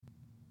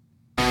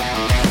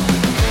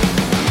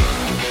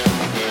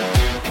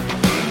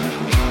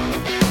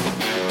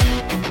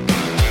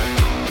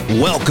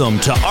Welcome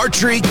to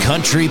Archery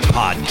Country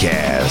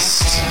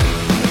Podcast.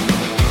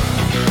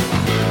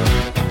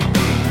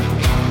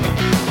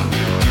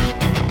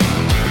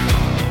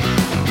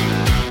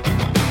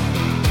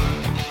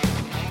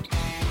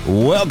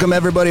 Welcome,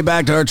 everybody,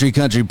 back to Archery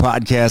Country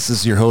Podcast. This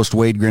is your host,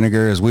 Wade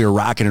Griniger, as we are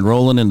rocking and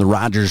rolling in the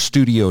Rogers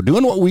studio,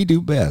 doing what we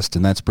do best,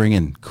 and that's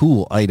bringing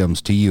cool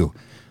items to you.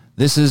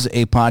 This is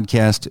a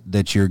podcast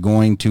that you're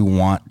going to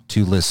want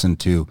to listen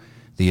to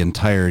the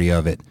entirety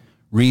of it.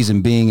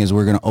 Reason being is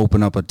we're going to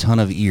open up a ton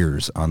of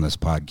ears on this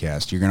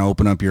podcast. You're going to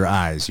open up your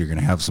eyes. You're going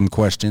to have some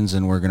questions,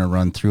 and we're going to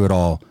run through it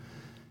all.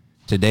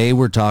 Today,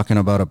 we're talking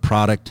about a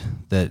product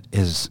that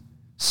is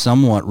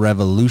somewhat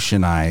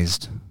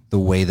revolutionized the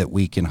way that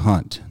we can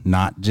hunt.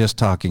 Not just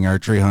talking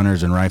archery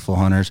hunters and rifle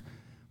hunters,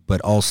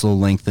 but also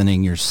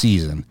lengthening your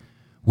season.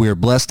 We're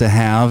blessed to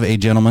have a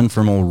gentleman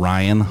from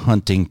Orion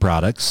Hunting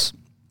Products.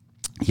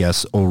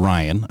 Yes,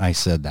 Orion, I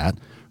said that.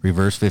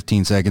 Reverse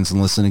 15 seconds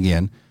and listen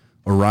again.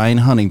 Orion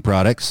Hunting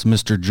Products,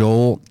 Mr.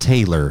 Joel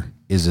Taylor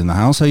is in the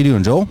house. How you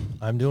doing, Joel?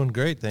 I'm doing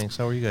great, thanks.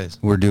 How are you guys?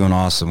 We're doing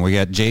awesome. We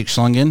got Jake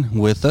Schlungen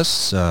with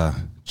us,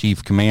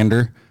 Chief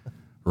Commander,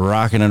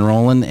 rocking and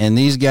rolling. And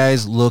these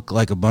guys look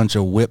like a bunch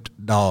of whipped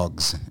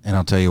dogs. And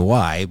I'll tell you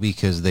why,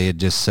 because they had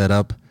just set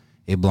up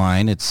a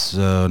blind. It's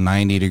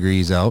 90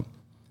 degrees out.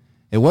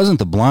 It wasn't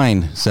the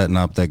blind setting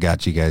up that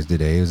got you guys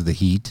today. It was the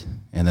heat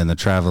and then the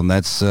traveling.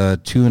 That's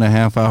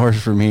 2.5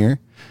 hours from here.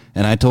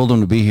 And I told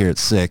them to be here at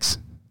 6.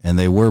 And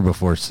they were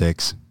before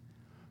 6.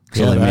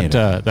 So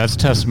yeah, that's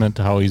testament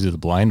to how easy the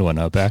blind went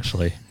up,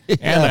 actually. Yeah.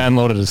 And I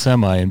unloaded a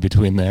semi in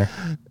between there.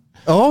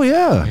 Oh,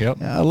 yeah. Yep.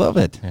 Yeah, I love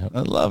it. Yep.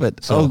 I love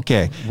it. So,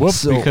 okay.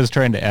 Whoops, because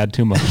trying to add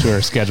too much to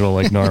our schedule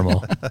like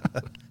normal.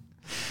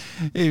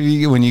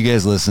 When you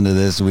guys listen to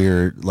this,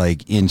 we're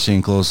like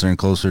inching closer and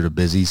closer to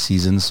busy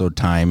season, so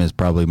time is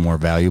probably more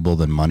valuable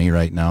than money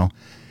right now.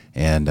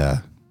 And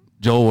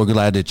Joel, we're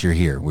glad that you're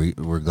here.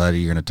 We're glad that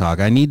you're going to talk.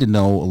 I need to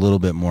know a little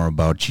bit more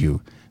about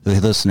you. The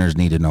listeners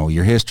need to know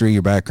your history,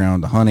 your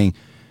background, the hunting.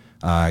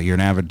 You're an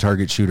avid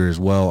target shooter as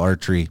well,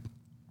 archery.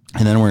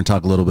 And then we're going to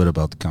talk a little bit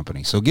about the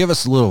company. So give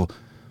us a little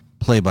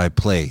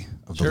play-by-play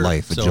of the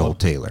life of Joel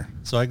Taylor.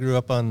 So I grew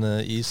up on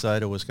the east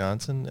side of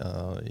Wisconsin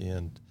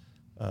and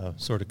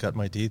sort of cut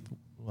my teeth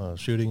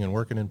shooting and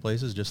working in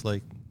places just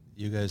like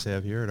you guys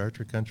have here at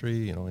Archery Country,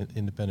 you know,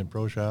 independent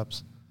pro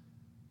shops.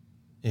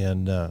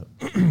 And,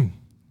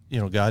 you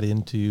know, got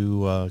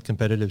into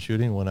competitive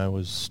shooting when I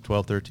was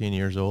 12, 13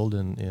 years old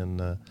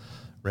and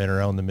ran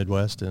around the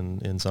Midwest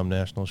in some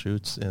national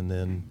shoots. And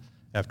then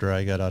after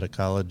I got out of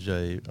college,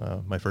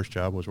 my first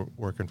job was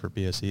working for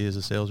PSE as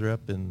a sales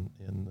rep in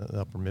the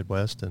upper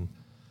Midwest and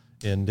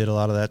did a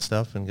lot of that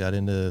stuff and got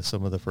into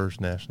some of the first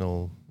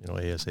national, you know,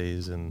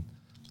 ASAs and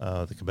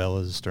the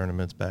Cabela's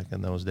tournaments back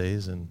in those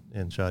days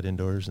and shot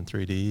indoors in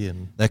 3D.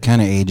 And that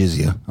kind of ages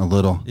you a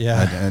little.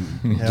 Yeah.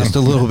 Just a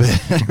little bit.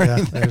 Yeah,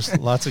 there's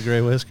lots of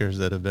gray whiskers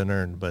that have been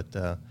earned. But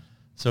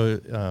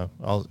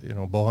I'll, you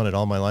know, bow hunted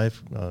all my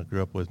life.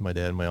 Grew up with my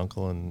dad and my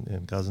uncle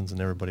and cousins and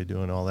everybody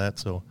doing all that.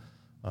 So,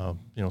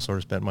 you know, sort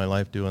of spent my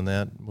life doing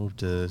that. Moved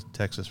to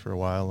Texas for a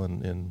while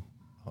and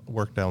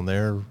worked down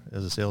there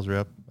as a sales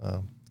rep.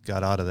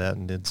 Got out of that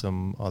and did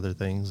some other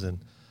things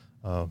and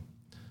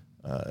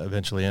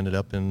eventually ended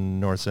up in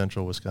north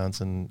central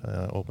Wisconsin,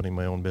 opening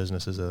my own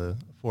business as a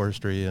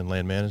forestry and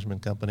land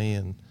management company,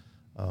 and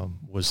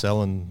was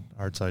selling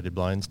hard-sided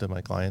blinds to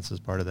my clients as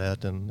part of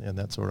that, and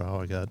that's sort of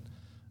how I got,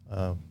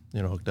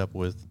 you know, hooked up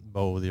with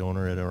Bo, the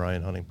owner at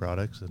Orion Hunting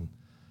Products, and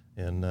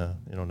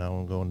you know, now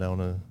I'm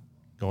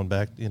going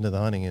back into the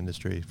hunting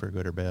industry for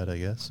good or bad, I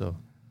guess. So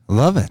I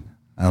love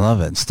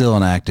it. Still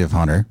an active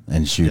hunter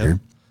and shooter.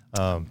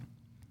 Yep.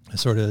 I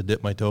sort of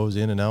dip my toes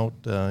in and out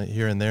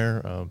here and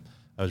there.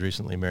 I was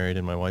recently married,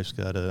 and my wife's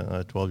got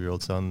a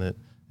 12-year-old son that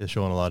is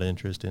showing a lot of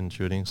interest in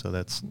shooting, so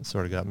that's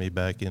sort of got me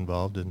back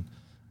involved and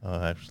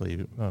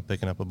actually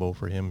picking up a bow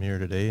for him here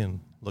today and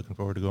looking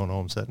forward to going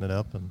home, setting it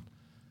up. And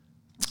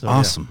so,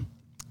 awesome. Yeah.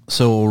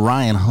 So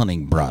Orion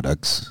Hunting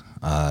Products,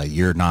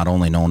 you're not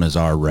only known as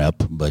our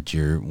rep, but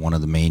you're one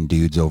of the main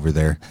dudes over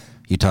there.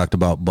 You talked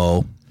about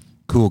Bo,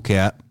 cool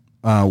cat.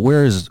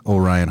 Where is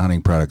Orion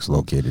Hunting Products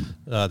located?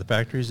 The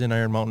factory's in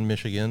Iron Mountain,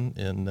 Michigan,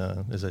 and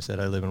as I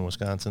said, I live in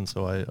Wisconsin,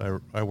 so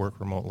I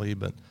work remotely.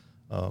 But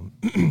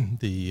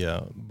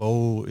the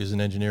Bo is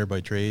an engineer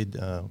by trade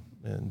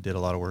and did a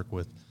lot of work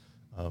with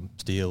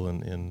steel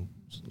and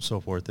so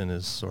forth in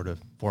his sort of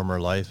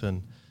former life,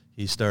 and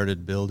he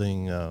started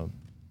building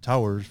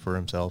towers for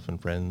himself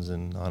and friends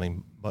and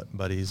hunting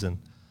buddies, and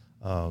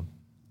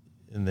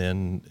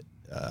then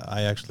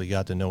I actually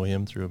got to know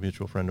him through a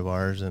mutual friend of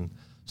ours and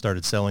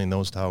started selling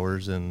those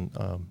towers, and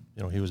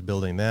you know, he was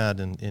building that,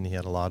 and he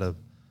had a lot of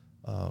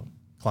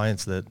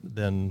clients that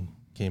then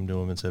came to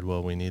him and said,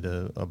 well, we need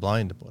a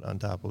blind to put on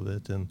top of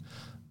it. And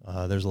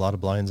there's a lot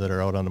of blinds that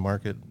are out on the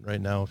market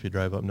right now. If you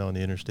drive up and down the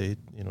interstate,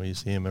 you know, you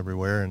see them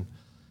everywhere.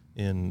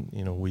 And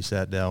you know, we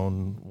sat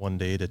down one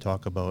day to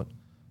talk about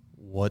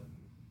what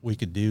we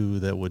could do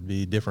that would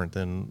be different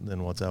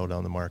than what's out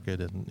on the market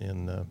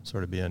and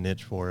sort of be a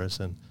niche for us.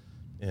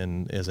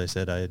 And as I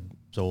said, I had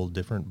sold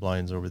different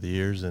blinds over the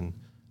years, and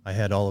I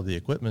had all of the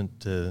equipment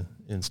to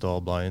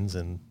install blinds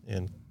and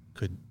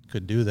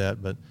could do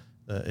that, but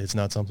it's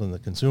not something the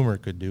consumer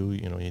could do.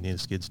 You need a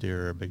skid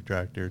steer or a big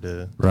tractor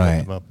to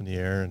lift them up in the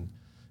air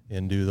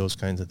and do those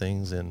kinds of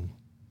things. And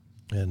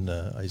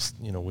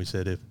we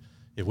said if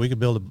we could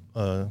build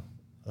a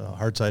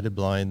hard-sided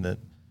blind that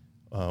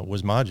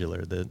was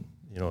modular, that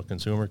a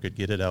consumer could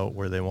get it out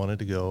where they wanted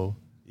to go,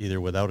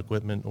 either without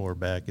equipment or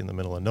back in the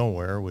middle of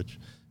nowhere, which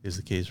is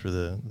the case for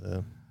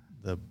the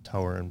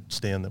tower and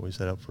stand that we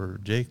set up for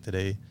Jake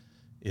today.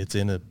 It's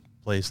in a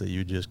place that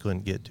you just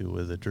couldn't get to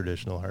with a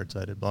traditional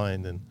hard-sided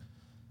blind, and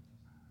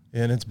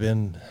it's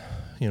been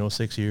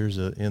 6 years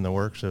in the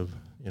works of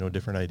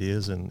different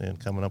ideas and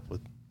coming up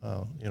with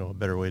a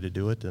better way to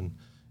do it, and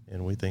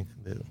we think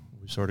that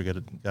we sort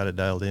of got it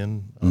dialed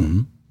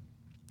in.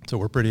 So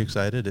we're pretty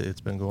excited.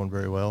 It's been going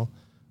very well.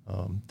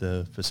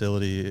 The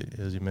facility,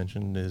 as you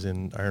mentioned, is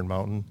in Iron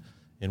Mountain,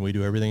 and we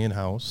do everything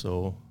in-house.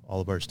 So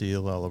all of our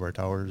steel, all of our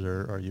towers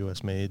are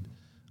U.S. made.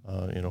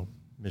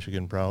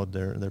 Michigan proud.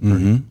 They're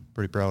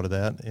pretty proud of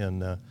that.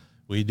 And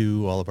we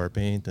do all of our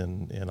paint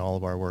and all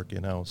of our work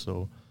in-house.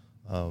 So,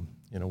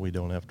 we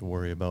don't have to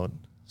worry about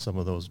some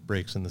of those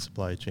breaks in the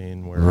supply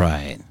chain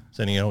where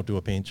sending it out to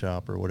a paint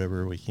shop or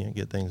whatever, we can't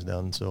get things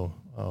done. So,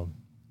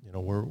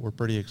 we're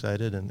pretty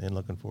excited and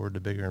looking forward to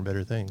bigger and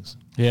better things.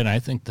 Yeah, and I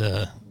think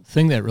the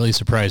thing that really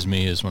surprised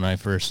me is when I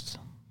first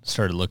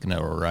started looking at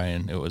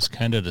Orion, it was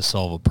kind of to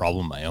solve a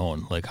problem of my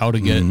own, like how to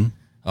get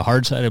a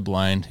hard-sided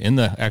blind in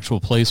the actual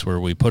place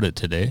where we put it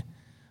today,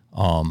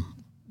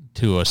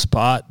 to a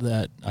spot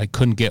that I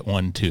couldn't get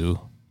one to.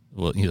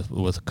 Well,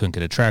 couldn't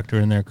get a tractor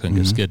in there, couldn't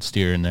get a skid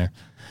steer in there,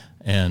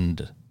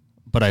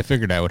 but I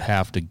figured I would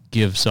have to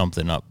give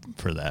something up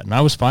for that, and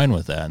I was fine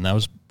with that. And that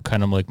was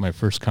kind of like my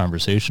first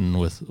conversation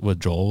with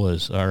Joel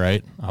is, all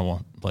right, I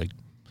want,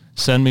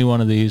 send me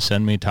one of these,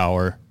 send me a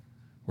tower.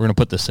 We're going to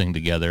put this thing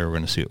together. We're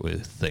going to see what we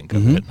think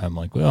of it. And I'm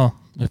like, well,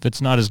 if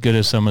it's not as good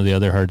as some of the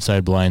other hard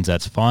side blinds,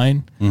 that's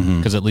fine,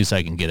 because at least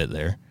I can get it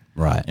there.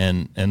 Right.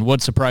 And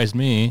what surprised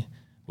me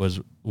was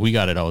we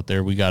got it out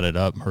there. We got it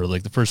up, or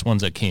the first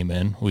ones that came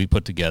in, we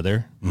put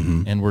together,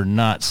 and we're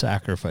not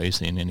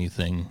sacrificing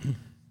anything,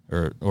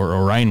 or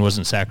Orion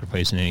wasn't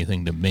sacrificing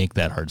anything to make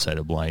that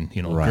hard-sided blind.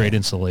 Great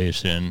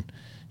insulation,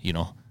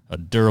 a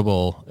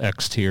durable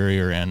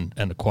exterior and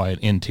a quiet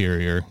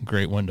interior,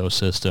 great window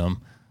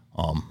system,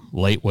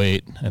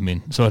 lightweight. I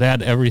mean, so it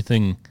had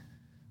everything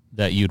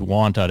that you'd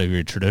want out of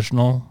your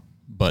traditional,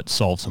 but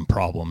solve some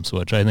problems,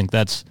 which I think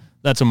that's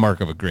a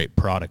mark of a great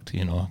product,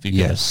 if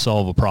you can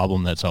solve a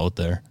problem that's out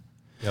there.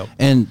 Yep.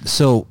 And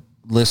so,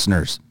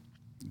 listeners,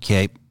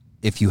 okay,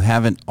 if you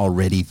haven't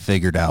already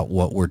figured out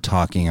what we're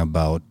talking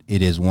about,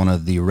 it is one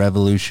of the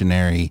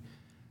revolutionary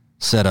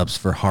setups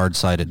for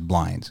hard-sided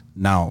blinds.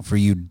 Now, for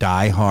you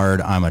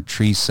die-hard, I'm a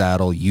tree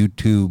saddle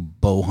YouTube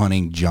bow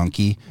hunting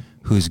junkie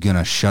who's going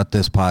to shut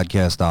this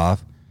podcast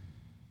off,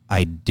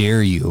 I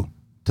dare you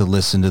to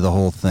listen to the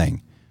whole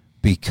thing,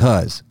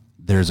 because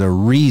there's a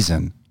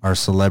reason our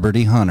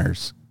celebrity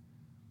hunters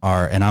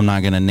are, and I'm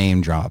not going to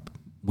name drop,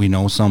 we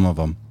know some of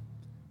them,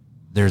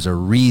 there's a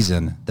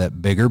reason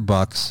that bigger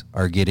bucks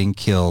are getting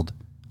killed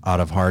out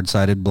of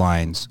hard-sided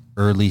blinds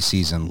early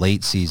season,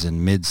 late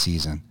season,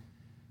 mid-season.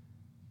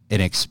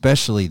 And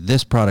especially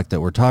this product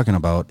that we're talking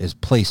about is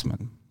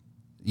placement.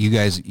 You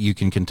guys, you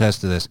can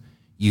contest to this.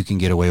 You can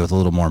get away with a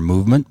little more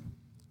movement.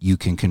 You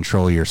can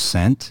control your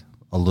scent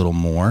a little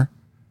more.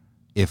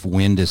 If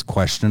wind is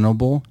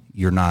questionable,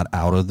 you're not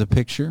out of the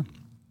picture.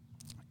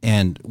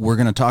 And we're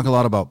going to talk a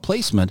lot about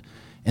placement.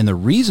 And the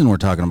reason we're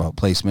talking about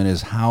placement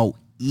is how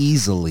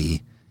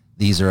easily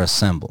these are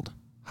assembled,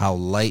 how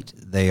light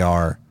they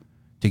are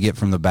to get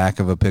from the back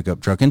of a pickup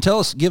truck. And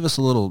give us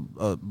a little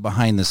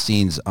behind the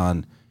scenes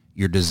on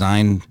your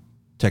design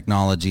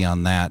technology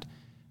on that.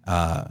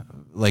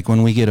 Like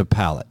when we get a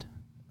pallet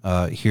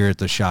here at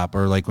the shop,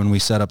 or like when we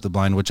set up the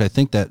blind, which I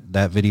think that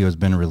video has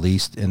been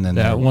released. And then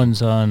that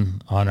one's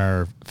on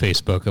our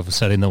Facebook of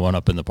setting the one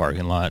up in the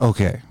parking lot.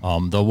 Okay.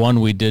 The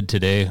one we did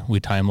today, we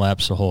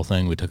time-lapsed the whole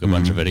thing. We took a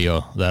bunch of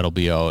video. That'll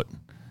be out,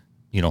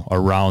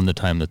 around the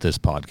time that this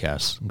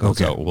podcast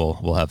goes out.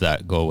 We'll have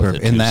that go with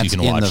it too, and that's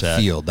so you can watch in the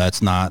field.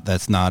 That's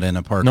not in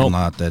a parking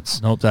lot. That's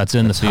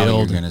in the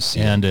field. You're gonna see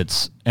and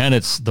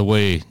it's the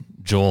way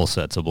Joel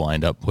sets a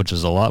blind up, which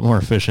is a lot more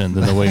efficient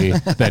than the way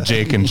that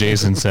Jake and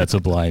Jason sets a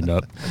blind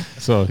up.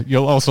 So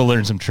you'll also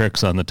learn some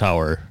tricks on the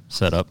tower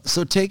setup.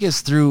 So take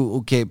us through,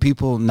 okay,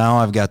 people, now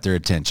I've got their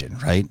attention,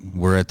 right?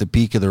 We're at the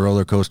peak of the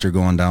roller coaster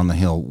going down the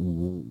hill.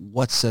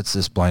 What sets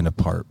this blind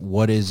apart?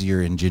 What is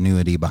your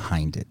ingenuity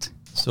behind it?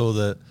 So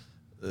the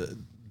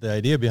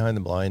idea behind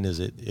the blind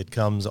is it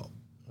comes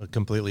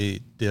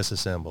completely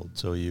disassembled.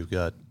 So you've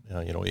got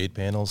 8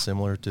 panels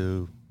similar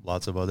to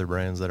lots of other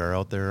brands that are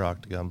out there,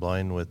 octagon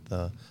blind with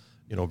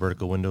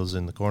vertical windows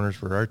in the corners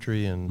for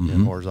archery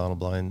and horizontal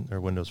blind or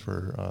windows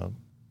for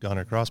gun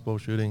or crossbow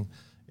shooting,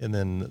 and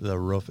then the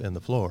roof and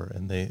the floor,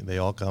 and they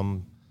all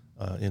come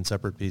in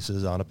separate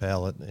pieces on a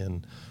pallet.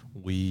 And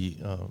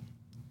we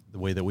the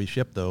way that we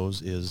ship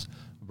those is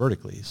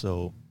vertically.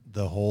 So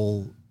the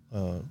whole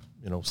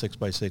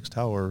 6x6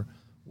 tower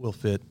will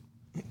fit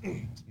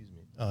excuse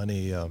me, on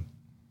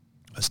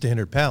a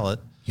standard pallet.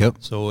 Yep.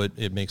 So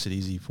it makes it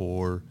easy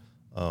for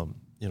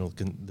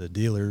the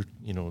dealer.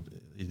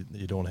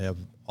 You don't have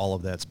all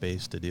of that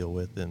space to deal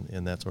with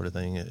and that sort of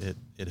thing.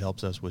 It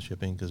helps us with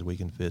shipping because we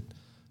can fit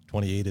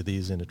 28 of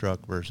these in a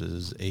truck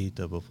versus 8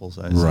 of a full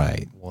size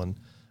one.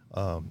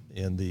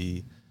 And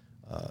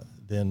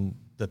then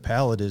the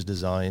pallet is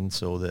designed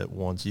so that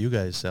once you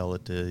guys sell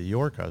it to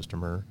your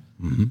customer,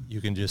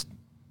 you can just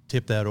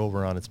tip that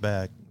over on its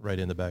back, right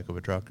in the back of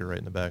a truck or right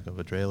in the back of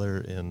a trailer,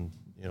 and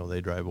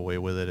they drive away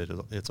with it.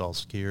 It's all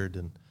secured,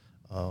 and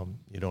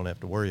you don't have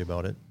to worry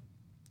about it.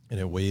 And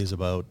it weighs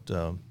about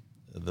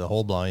the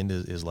whole blind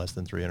is less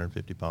than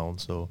 350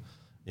 pounds, so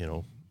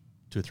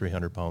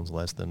 200-300 pounds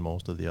less than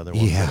most of the other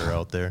ones that are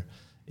out there.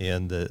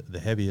 And the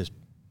heaviest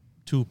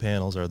two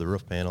panels are the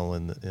roof panel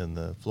and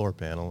the floor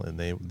panel, and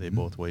they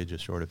both weigh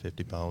just short of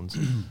 50 pounds.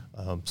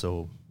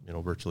 So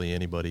virtually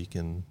anybody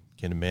can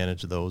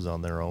manage those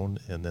on their own,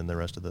 and then the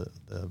rest of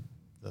the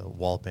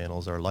wall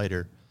panels are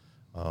lighter.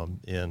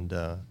 And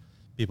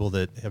people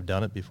that have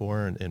done it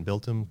before and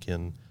built them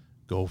can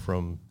go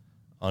from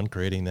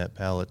uncrating that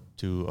pallet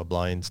to a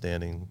blind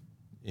standing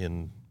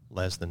in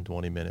less than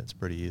 20 minutes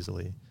pretty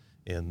easily.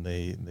 And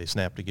they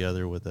snap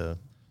together with a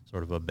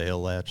sort of a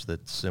bail latch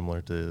that's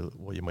similar to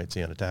what you might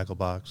see on a tackle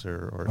box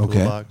or a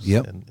toolbox.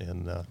 Yep.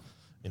 And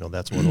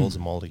that's what holds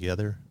them all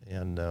together.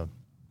 And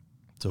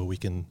so we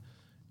can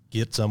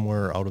get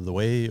somewhere out of the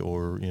way,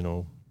 or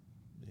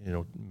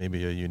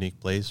maybe a unique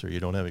place, or you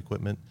don't have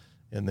equipment.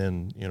 And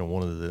then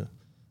one of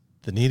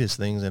the neatest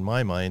things in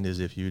my mind is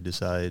if you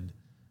decide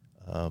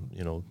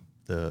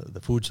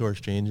the food source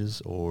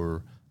changes,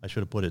 or I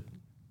should have put it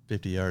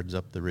 50 yards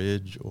up the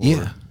ridge, or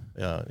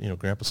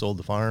Grandpa sold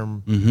the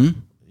farm,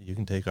 you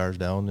can take ours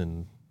down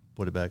and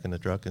put it back in the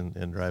truck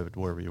and drive it to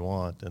wherever you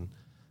want. And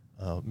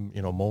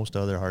most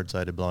other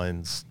hard-sided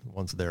blinds,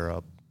 once they're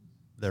up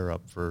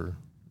for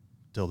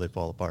till they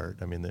fall apart.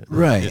 I mean,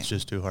 it's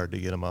just too hard to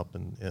get them up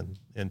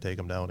and take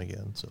them down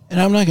again. So,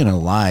 and I'm not going to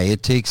lie,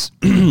 it takes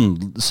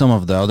some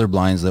of the other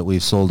blinds that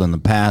we've sold in the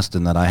past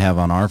and that I have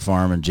on our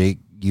farm, and Jake,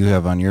 you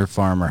have on your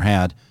farm or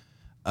had.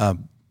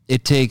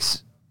 It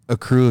takes a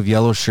crew of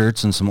yellow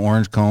shirts and some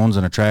orange cones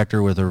and a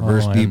tractor with a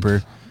reverse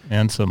beeper.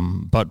 And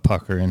some butt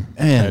puckering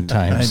at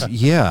times.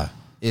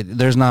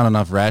 There's not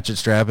enough ratchet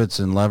strappets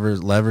and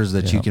levers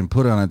that you can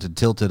put on it to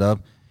tilt it up.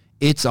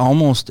 It's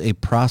almost a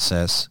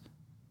process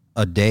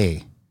a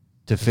day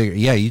to figure.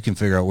 Yeah, you can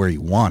figure out where you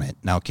want it.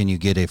 Now, can you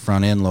get a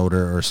front end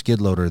loader or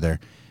skid loader there?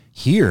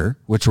 Here,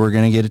 which we're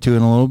going to get to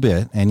in a little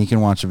bit, and you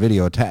can watch a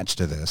video attached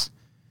to this,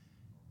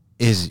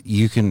 is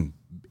you can,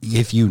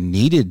 if you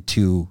needed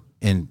to,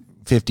 in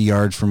 50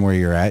 yards from where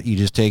you're at, you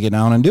just take it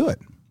down and do it.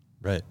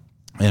 Right.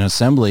 In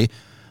assembly,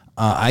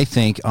 I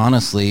think,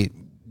 honestly,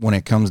 when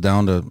it comes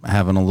down to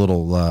having a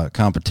little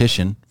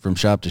competition from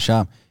shop to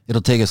shop,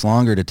 it'll take us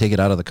longer to take it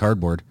out of the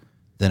cardboard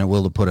than it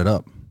will to put it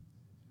up.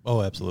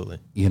 Oh, absolutely.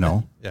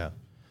 Yeah. Yeah.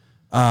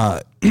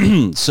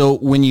 So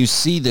when you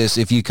see this,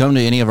 if you come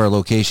to any of our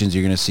locations,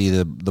 you're going to see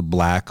the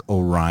black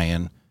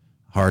Orion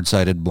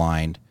hard-sided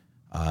blind.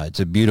 It's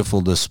a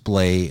beautiful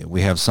display.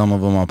 We have some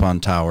of them up on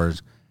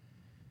towers.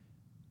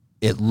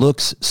 It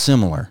looks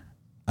similar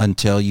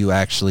until you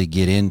actually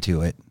get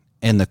into it.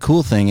 And the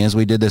cool thing is,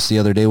 we did this the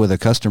other day with a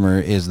customer,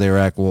 is they were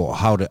like, well,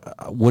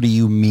 what do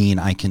you mean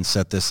I can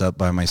set this up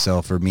by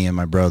myself, or me and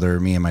my brother, or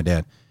me and my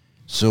dad?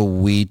 So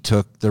we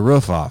took the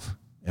roof off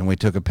and we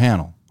took a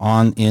panel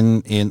on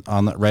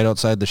right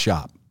outside the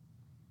shop,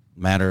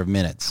 matter of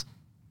minutes.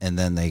 And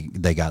then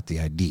they got the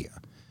idea.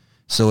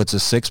 So it's a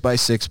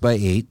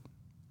 6x6x8,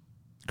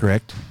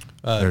 correct?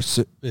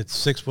 It's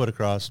 6 foot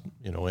across,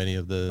 any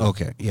of the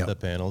the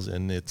panels,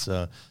 and it's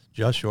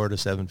just short of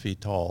 7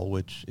 feet tall,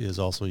 which is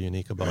also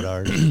unique about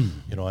ours.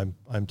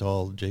 I'm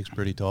tall, Jake's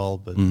pretty tall,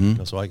 but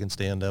so I can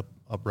stand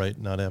upright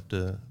and not have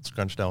to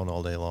scrunch down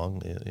all day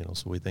long.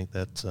 So we think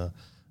that's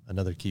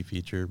another key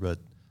feature. But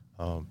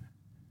so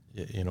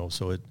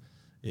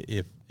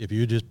if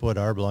you just put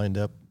our blind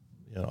up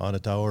on a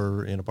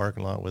tower in a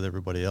parking lot with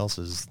everybody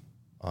else's,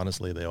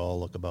 honestly, they all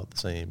look about the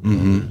same.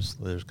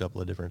 There's a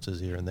couple of differences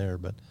here and there,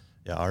 but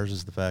yeah, ours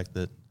is the fact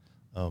that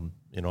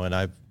and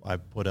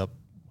I've put up.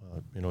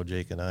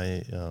 Jake and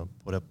I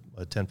put up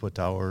a 10-foot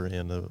tower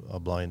and a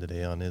blind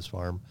today on his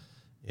farm,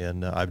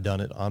 and I've done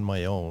it on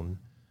my own,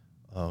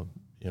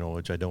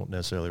 which I don't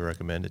necessarily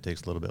recommend. It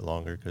takes a little bit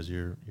longer because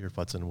you're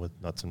futzing with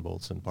nuts and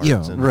bolts and parts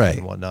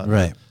and whatnot.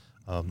 Right.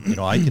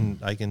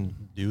 I can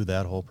do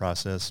that whole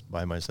process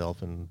by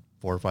myself in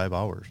 4 or 5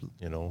 hours,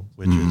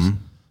 which is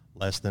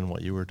less than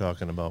what you were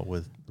talking about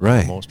with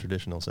most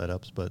traditional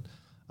setups. But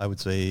I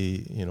would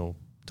say,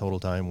 total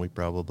time we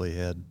probably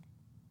had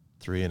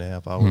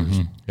 3.5 hours.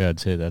 Yeah, I'd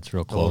say that's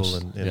real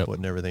close. And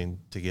putting everything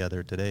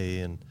together today.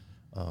 And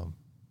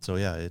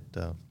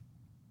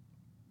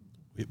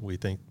we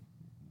think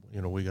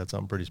we got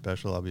something pretty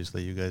special.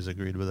 Obviously, you guys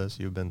agreed with us.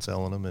 You've been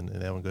selling them and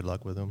having good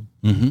luck with them.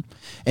 Mm-hmm.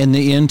 And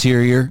the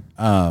interior,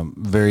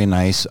 very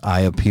nice,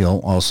 eye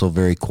appeal, also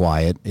very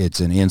quiet. It's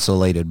an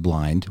insulated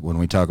blind. When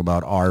we talk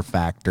about R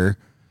factor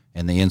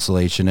and the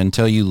insulation,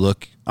 until you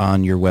look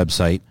on your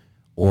website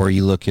or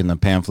you look in the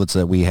pamphlets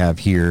that we have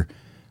here,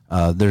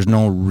 there's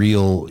no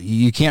real,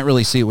 you can't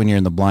really see it when you're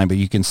in the blind, but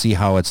you can see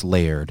how it's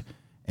layered.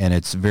 And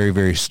it's very,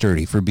 very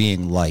sturdy. For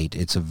being light,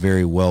 it's a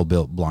very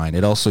well-built blind.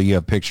 It also, you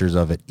have pictures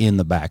of it in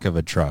the back of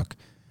a truck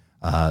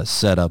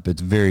set up.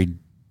 It's very,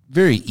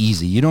 very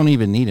easy. You don't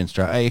even need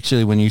instructions.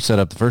 Actually, when you set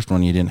up the first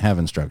one, you didn't have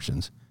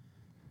instructions.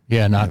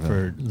 Yeah, not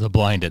for the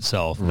blind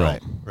itself.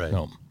 Right. No. Right.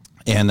 No.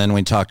 And then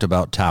we talked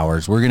about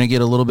towers. We're going to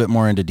get a little bit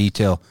more into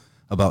detail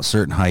about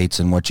certain heights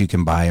and what you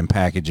can buy in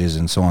packages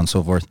and so on and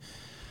so forth.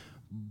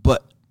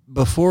 But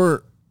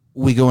before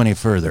we go any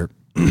further,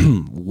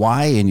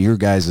 why in your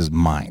guys'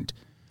 mind,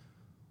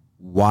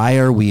 why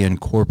are we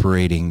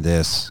incorporating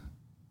this?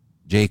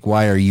 Jake,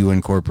 why are you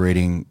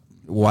incorporating,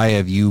 why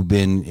have you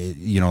been,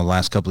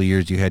 last couple of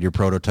years you had your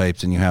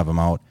prototypes and you have them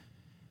out,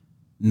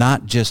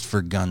 not just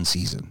for gun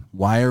season?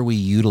 Why are we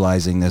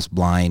utilizing this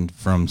blind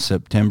from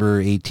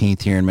September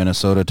 18th here in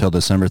Minnesota till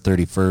December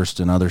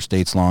 31st, in other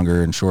states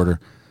longer and shorter?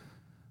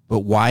 But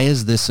why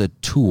is this a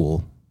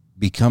tool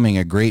becoming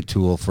a great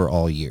tool for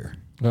all year?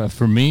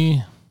 For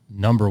me,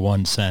 number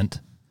one, scent.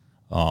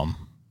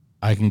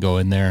 I can go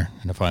in there,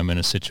 and if I'm in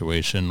a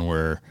situation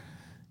where,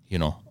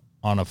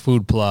 on a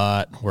food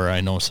plot where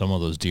I know some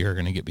of those deer are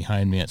going to get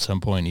behind me at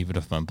some point, even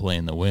if I'm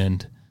playing the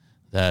wind,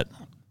 that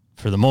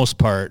for the most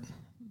part,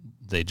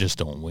 they just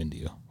don't wind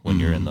you when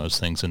you're in those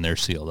things and they're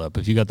sealed up.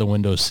 If you got the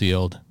windows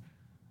sealed,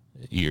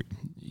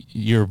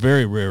 you're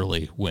very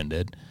rarely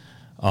winded.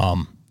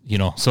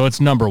 So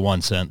it's number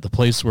one, scent. The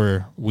place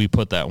where we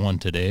put that one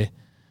today,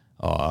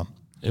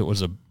 it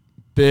was a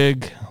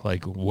big,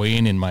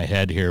 weighing in my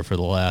head here for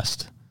the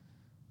last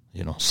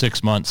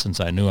 6 months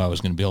since I knew I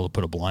was going to be able to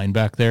put a blind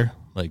back there.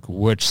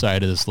 Which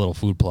side of this little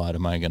food plot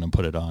am I going to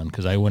put it on?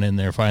 Because I went in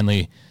there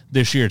finally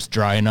this year. It's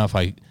dry enough.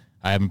 I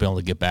haven't been able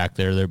to get back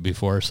there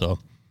before. So,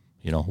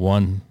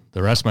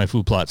 the rest of my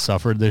food plot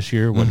suffered this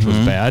year, which was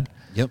bad.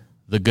 Yep.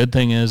 The good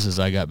thing is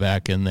I got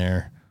back in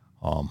there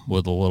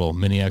with a little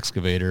mini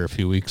excavator a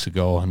few weeks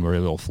ago, and we're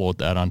able to float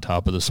that on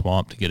top of the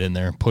swamp to get in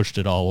there, pushed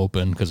it all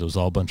open because it was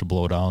all a bunch of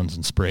blowdowns,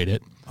 and sprayed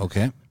it.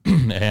 Okay.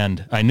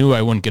 And I knew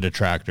I wouldn't get a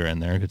tractor in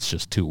there. It's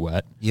just too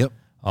wet. Yep.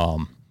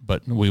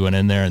 But we went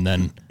in there, and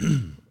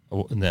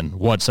then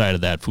what side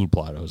of that food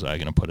plot was I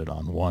going to put it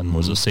on? One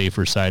was a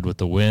safer side with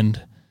the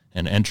wind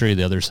and entry.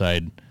 The other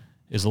side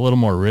is a little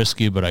more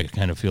risky, but I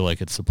kind of feel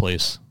like it's the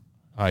place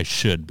I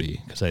should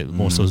be because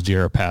most of those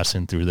deer are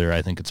passing through there.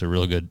 I think it's a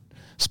really good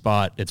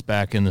spot. It's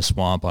back in the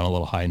swamp on a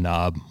little high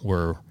knob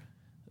where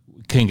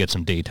we can get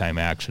some daytime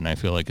action. I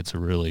feel like it's a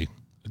really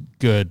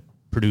good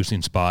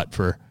producing spot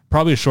for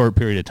probably a short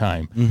period of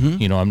time.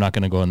 I'm not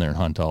going to go in there and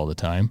hunt all the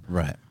time.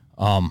 Right.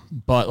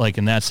 But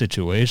in that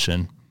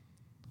situation,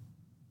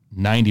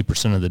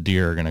 90% of the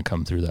deer are going to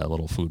come through that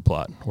little food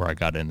plot where I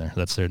got in there.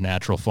 That's their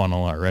natural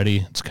funnel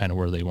already. It's kind of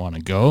where they want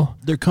to go.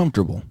 They're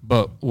comfortable.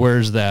 But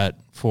where's that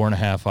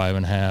 4.5,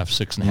 5.5,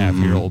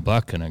 6.5 year old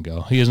buck going to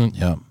go? He isn't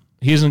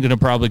going to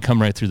probably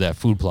come right through that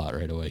food plot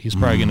right away. He's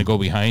probably going to go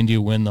behind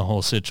you, win the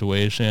whole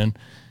situation.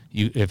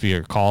 If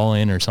you're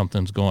calling or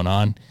something's going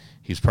on,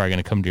 he's probably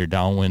going to come to your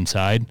downwind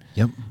side.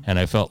 Yep. And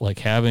I felt like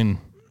having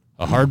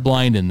a hard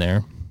blind in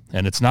there,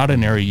 and it's not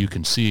an area you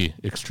can see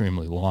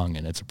extremely long,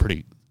 and it's a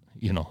pretty,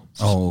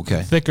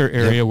 thicker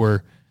area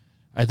where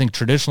I think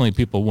traditionally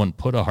people wouldn't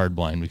put a hard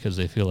blind because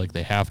they feel like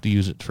they have to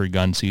use it for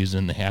gun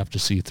season. They have to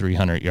see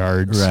 300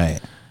 yards. Right.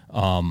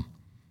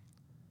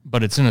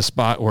 But it's in a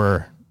spot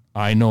where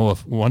I know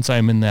if once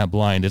I'm in that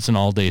blind, it's an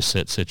all-day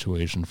sit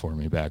situation for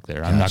me back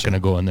there. I'm not going to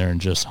go in there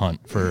and just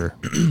hunt for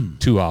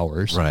 2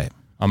 hours. Right.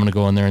 I'm going to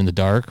go in there in the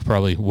dark,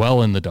 probably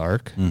well in the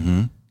dark,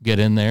 get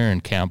in there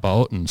and camp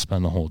out and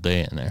spend the whole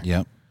day in there.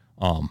 Yep.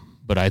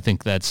 But I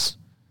think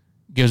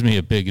gives me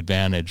a big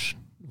advantage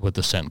with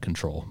the scent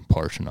control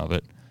portion of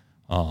it.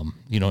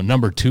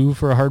 Number two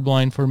for a hard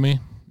blind for me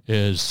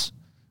is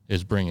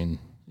bringing,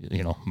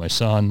 my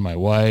son, my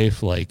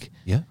wife,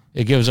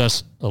 it gives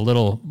us a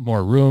little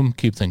more room,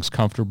 keep things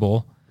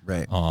comfortable.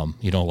 Right.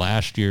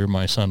 Last year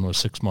my son was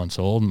 6 months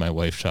old and my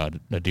wife shot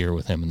a deer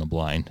with him in the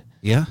blind.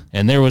 Yeah.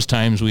 And there was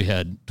times we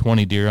had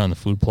 20 deer on the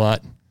food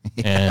plot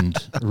and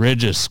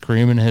Ridge is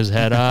screaming his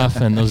head off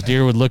and those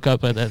deer would look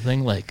up at that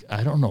thing like,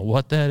 I don't know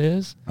what that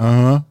is.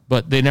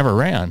 But they never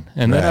ran.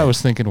 And then I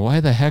was thinking,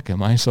 why the heck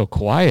am I so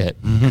quiet?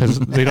 Because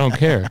they don't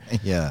care.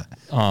 Yeah.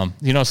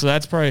 So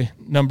that's probably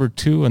number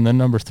two. And then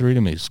number three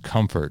to me is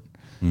comfort.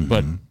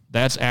 But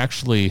that's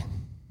actually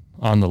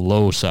on the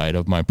low side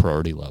of my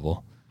priority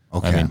level.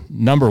 Okay. I mean,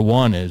 number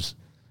one is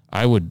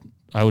I would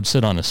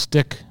sit on a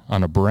stick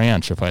on a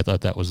branch if I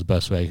thought that was the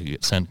best way I could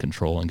get scent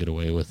control and get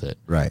away with it.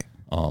 Right.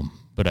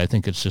 But I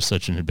think it's just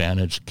such an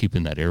advantage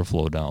keeping that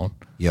airflow down.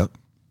 Yep.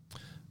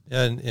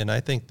 And I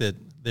think that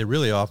they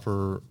really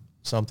offer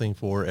something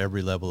for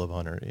every level of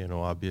hunter.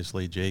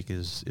 Obviously Jake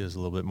is a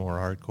little bit more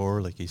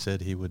hardcore. Like he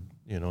said, he would,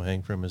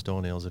 hang from his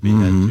toenails if he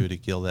had to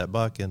kill that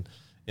buck.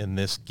 And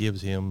this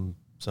gives him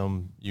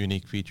some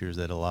unique features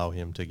that allow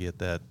him to get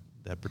that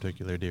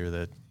particular deer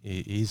that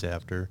he's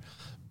after.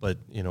 But,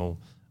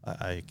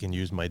 I can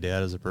use my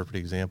dad as a perfect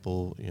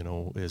example,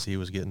 as he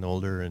was getting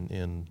older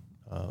and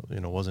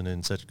wasn't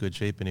in such good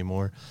shape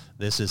anymore.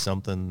 This is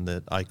something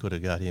that I could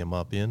have got him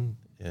up in,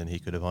 and he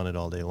could have hunted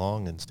all day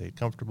long and stayed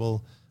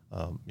comfortable.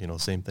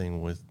 Same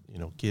thing with,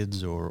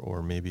 kids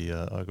or maybe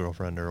a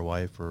girlfriend or a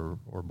wife or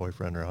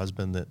boyfriend or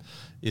husband that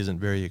isn't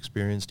very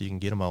experienced. You can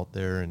get them out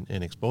there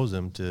and expose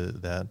them to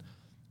that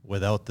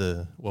without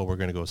we're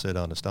going to go sit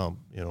on a stump,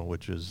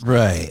 which is,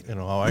 right.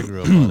 How I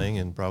grew up hunting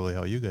and probably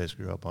how you guys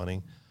grew up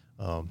hunting.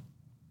 So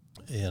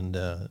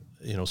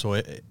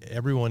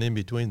everyone in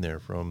between there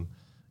from,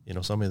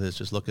 somebody that's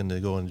just looking to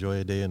go enjoy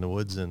a day in the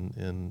woods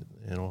and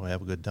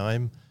have a good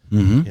time,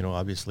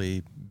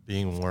 obviously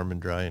being warm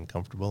and dry and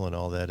comfortable and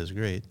all that is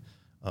great.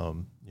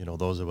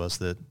 Those of us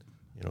that,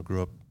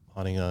 grew up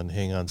hunting on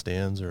hang-on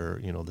stands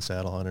or, the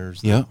saddle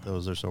hunters,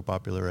 those are so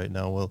popular right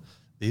now. Well,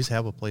 these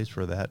have a place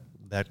for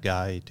that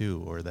guy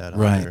too, or that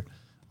hunter.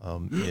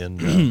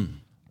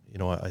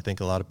 I think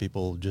a lot of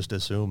people just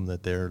assume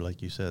that they're,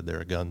 like you said,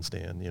 they're a gun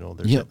stand.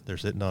 They're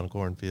sitting on a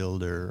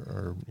cornfield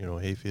or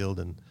hayfield,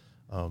 and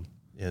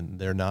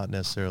they're not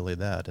necessarily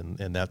that.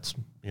 And that's,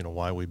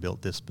 why we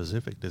built this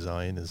specific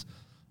design is,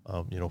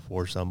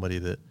 for somebody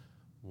that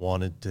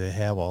wanted to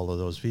have all of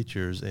those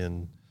features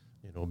and,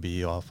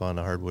 be off on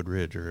a hardwood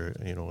ridge or,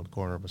 in the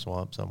corner of a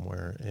swamp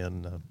somewhere.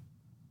 And,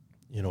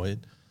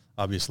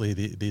 obviously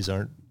these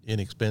aren't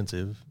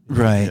inexpensive.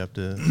 Right. You have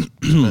to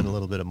spend a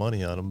little bit of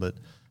money on them, but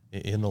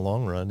in the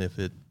long run, if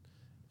it,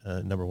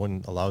 number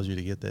one, allows you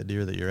to get that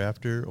deer that you're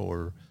after,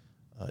 or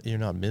you're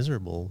not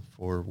miserable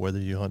for whether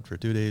you hunt for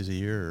 2 days a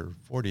year or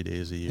 40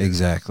 days a year.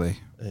 Exactly.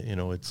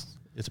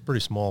 It's a pretty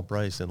small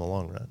price in the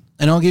long run.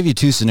 And I'll give you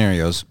two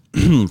scenarios.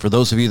 For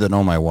those of you that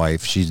know my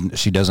wife,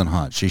 she doesn't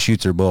hunt. She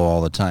shoots her bow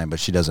all the time, but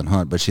she doesn't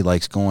hunt, but she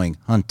likes going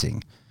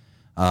hunting.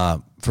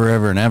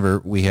 Forever and ever,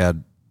 we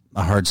had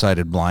a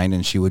hard-sided blind,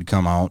 and she would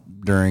come out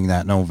during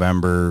that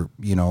November,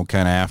 kind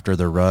of after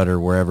the rut or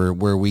wherever,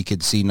 where we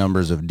could see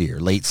numbers of deer,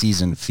 late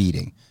season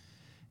feeding.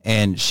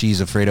 And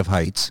she's afraid of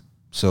heights.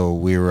 So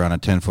we were on a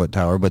 10-foot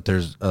tower, but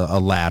there's a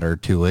ladder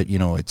to it.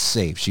 It's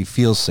safe. She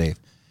feels safe.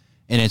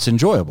 And it's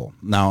enjoyable.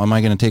 Now, am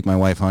I going to take my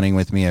wife hunting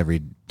with me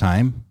every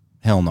time?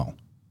 Hell no,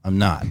 I'm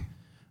not.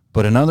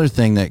 But another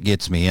thing that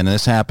gets me, and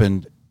this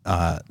happened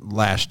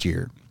last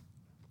year.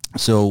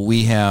 So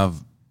we have,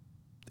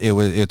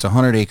 it's a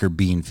 100-acre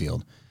bean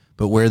field.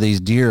 But where these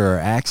deer are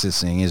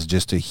accessing is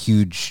just a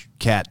huge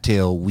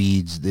cattail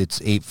weeds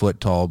that's 8 foot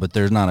tall, but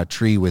there's not a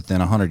tree within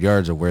 100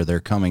 yards of where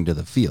they're coming to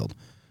the field.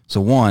 So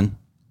one,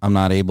 I'm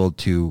not able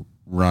to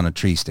run a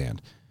tree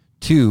stand.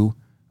 Two,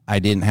 I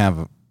didn't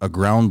have a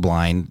ground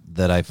blind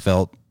that I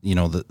felt,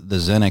 the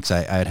Xenix,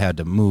 I'd had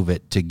to move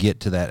it to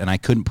get to that, and I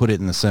couldn't put it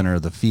in the center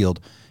of the field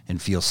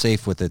and feel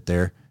safe with it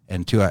there.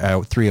 And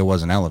three, I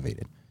wasn't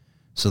elevated.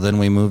 So then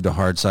we moved a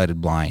hard-sided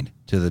blind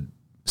to the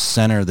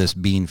center of this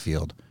bean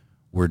field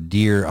where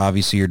deer,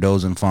 obviously your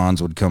does and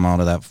fawns would come out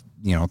of that,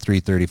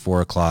 3:30,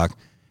 4 o'clock,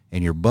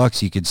 and your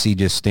bucks you could see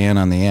just stand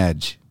on the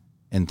edge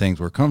and things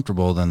were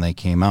comfortable, then they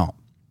came out.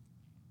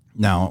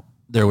 Now,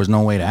 there was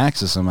no way to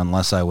access them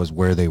unless I was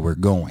where they were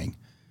going.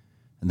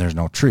 And there's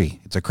no tree.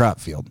 It's a crop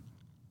field.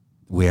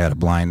 We had a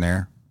blind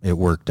there. It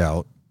worked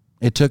out.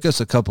 It took us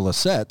a couple of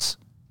sets,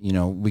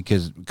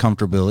 because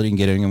comfortability and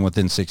getting them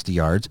within 60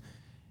 yards.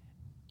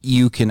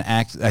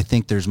 I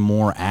think there's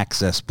more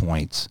access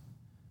points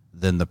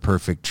than the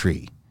perfect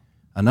tree.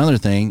 Another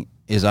thing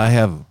is I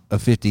have a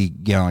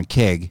 50-gallon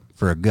keg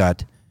for a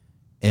gut,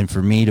 and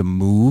for me to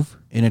move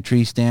in a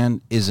tree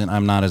stand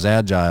I'm not as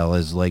agile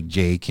as like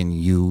Jake and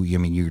you.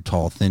 You're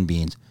tall, thin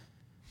beans.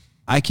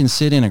 I can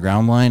sit in a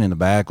ground blind in the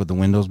back with the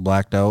windows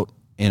blacked out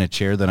in a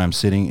chair that I'm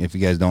sitting. If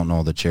you guys don't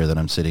know the chair that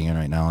I'm sitting in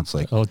right now, it's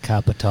like El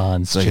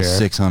Capitan's chair.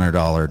 It's like a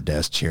 $600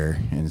 desk chair,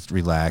 and it's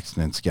relaxed,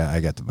 and I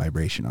got the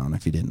vibration on.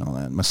 If you didn't know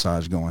that,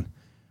 massage going.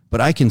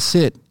 But I can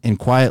sit and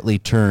quietly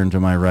turn to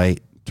my right,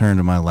 turn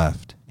to my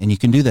left, and you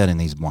can do that in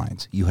these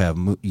blinds. You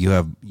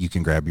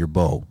can grab your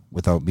bow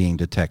without being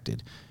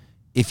detected.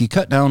 If you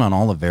cut down on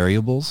all the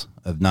variables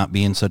of not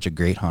being such a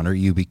great hunter,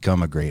 you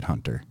become a great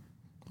hunter.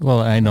 Well,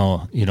 I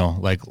know,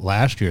 like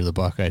last year, the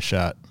buck I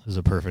shot is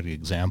a perfect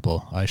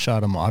example. I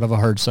shot him out of a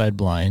hard side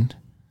blind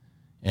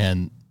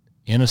and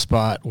in a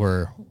spot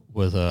where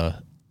with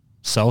a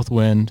south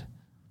wind,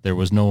 there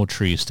was no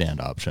tree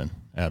stand option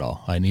at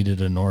all. I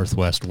needed a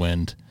northwest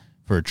wind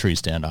for a tree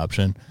stand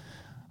option.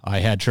 I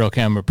had trail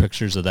camera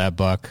pictures of that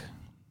buck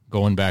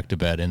going back to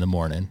bed in the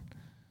morning.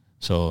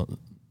 So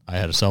I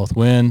had a south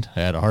wind.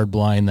 I had a hard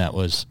blind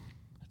it's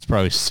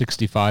probably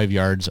 65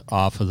 yards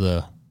off of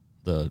the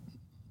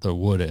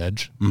wood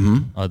edge,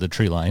 the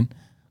tree line,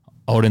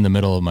 out in the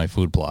middle of my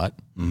food plot.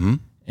 Mm-hmm.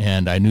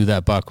 And I knew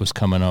that buck was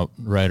coming up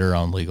right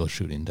around legal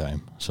shooting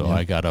time. So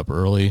I got up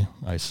early.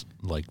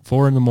 Like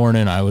 4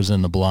 a.m, I was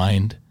in the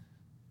blind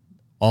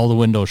all the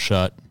windows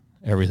shut,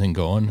 everything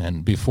going.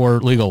 And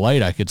before legal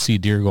light, I could see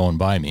deer going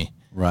by me.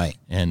 Right.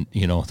 And,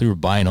 through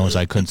binos,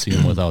 I couldn't see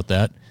them without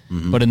that.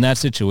 Mm-hmm. But in that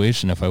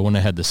situation, if I wouldn't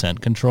have had the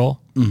scent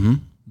control,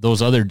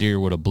 those other deer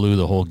would have blew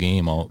the whole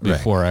game out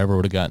before I ever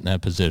would have gotten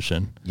that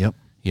position. Yep.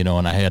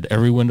 And I had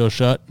every window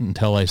shut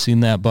until I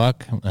seen that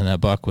buck, and that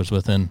buck was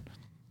within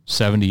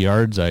 70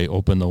 yards. I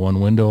opened the one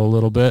window a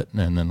little bit,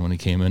 and then when he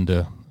came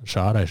into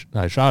shot,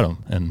 I shot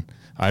him. And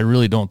I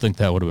really don't think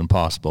that would have been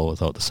possible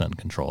without the scent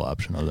control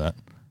option of that.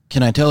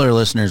 Can I tell our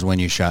listeners when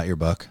you shot your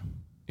buck?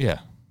 Yeah.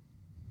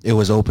 It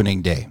was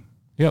opening day.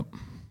 Yep.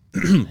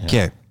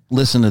 Okay,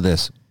 listen to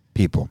this,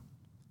 people.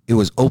 It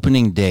was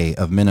opening day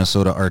of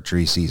Minnesota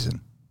archery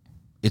season.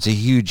 It's a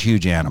huge,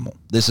 huge animal.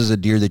 This is a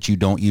deer that you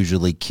don't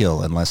usually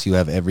kill unless you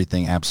have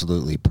everything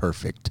absolutely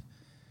perfect.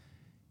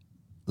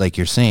 Like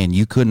you're saying,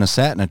 you couldn't have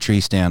sat in a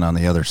tree stand on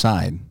the other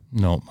side.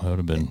 Nope, it would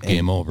have been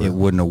game over. It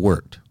wouldn't have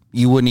worked.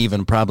 You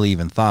wouldn't probably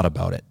even thought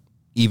about it,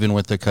 even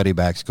with the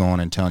cuttybacks going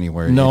and telling you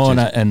where. No,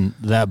 and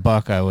that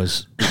buck, I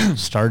was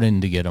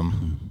starting to get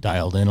him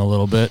dialed in a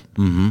little bit,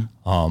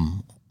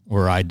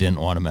 where I didn't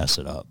want to mess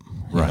it up.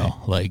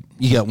 Right.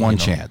 You got one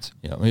chance.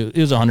 Yeah, it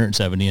was a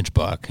 170-inch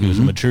buck. He was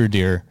a mature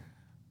deer.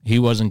 He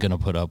wasn't going to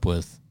put up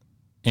with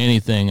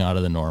anything out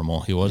of the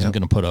normal. He wasn't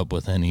going to put up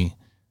with anything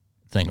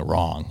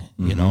wrong,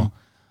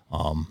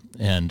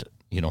 and,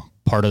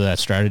 part of that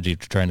strategy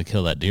to trying to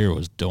kill that deer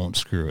was don't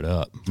screw it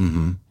up,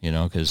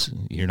 because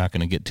you're not going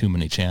to get too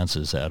many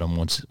chances at him.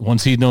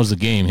 Once he knows the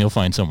game, he'll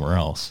find somewhere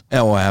else.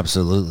 Oh,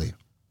 absolutely.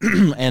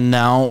 And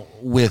now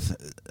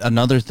with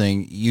another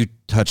thing, you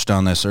touched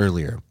on this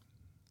earlier.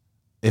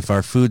 If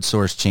our food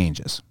source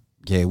changes,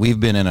 okay, we've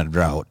been in a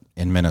drought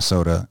in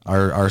Minnesota.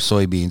 Our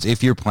soybeans,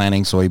 if you're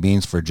planting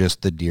soybeans for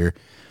just the deer,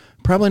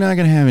 probably not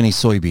going to have any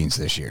soybeans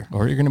this year.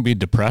 Or you're going to be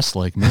depressed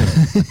like me.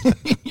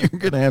 You're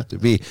going to have to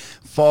be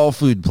fall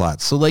food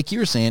plots. So like you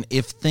were saying,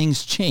 if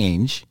things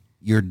change,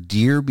 your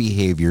deer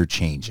behavior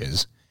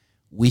changes,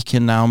 we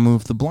can now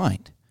move the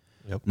blind.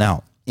 Yep.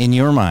 Now, in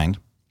your mind,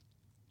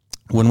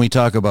 when we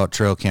talk about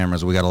trail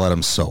cameras, we got to let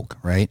them soak,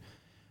 right?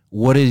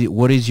 What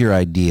is your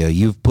idea?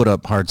 You've put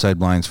up hard side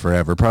blinds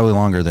forever, probably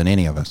longer than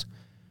any of us.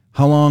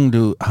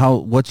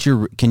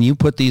 Can you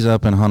put these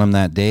up and hunt them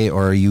that day,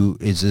 or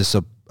is this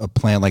a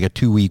plan, like a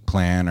 2-week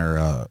plan,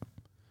 or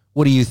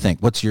what do you think?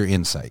 What's your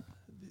insight?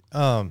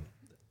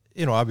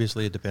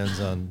 Obviously it depends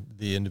on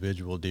the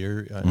individual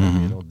deer.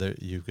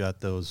 You've got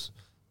those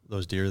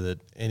deer that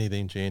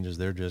anything changes,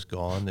 they're just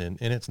gone. And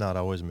it's not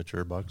always a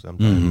mature buck.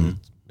 Sometimes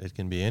it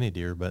can be any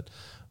deer, but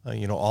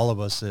all of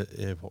us,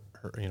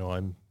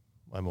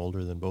 I'm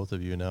older than both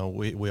of you now.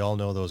 We all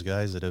know those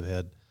guys that have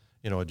had,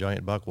 a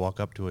giant buck walk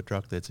up to a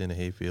truck that's in a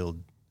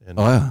hayfield and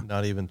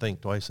not even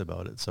think twice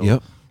about it.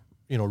 So,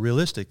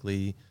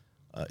 realistically,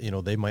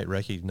 they might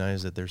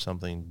recognize that there's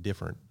something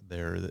different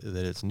there,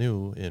 that it's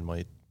new, and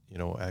might,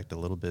 act a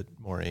little bit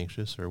more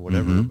anxious or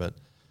whatever. But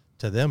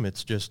to them,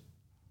 it's just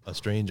a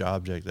strange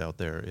object out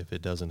there. If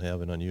it doesn't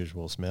have an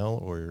unusual smell,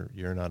 or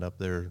you're not up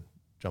there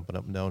jumping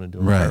up and down and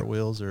doing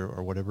cartwheels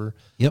or whatever.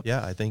 Yep.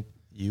 Yeah, I think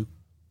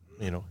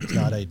it's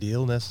not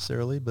ideal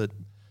necessarily, but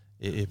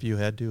if you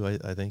had to,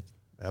 I think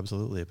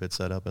absolutely, if it's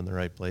set up in the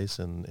right place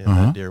and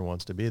that deer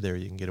wants to be there,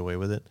 you can get away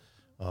with it.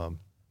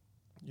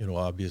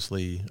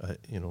 Obviously,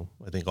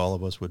 I think all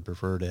of us would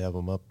prefer to have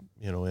them up,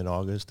 in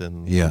August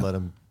and let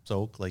them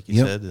soak, like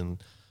you said,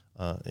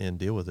 and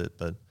deal with it.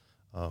 But,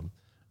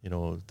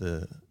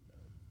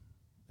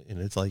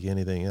 it's like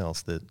anything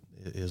else, that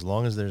as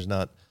long as there's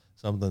not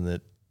something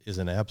that is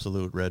an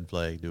absolute red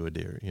flag to a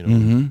deer,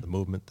 the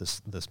movement,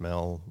 the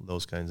smell,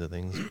 those kinds of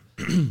things,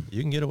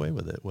 you can get away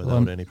with it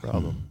without any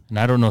problem. And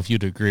I don't know if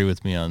you'd agree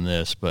with me on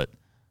this, but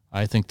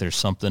I think there's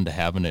something to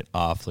having it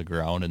off the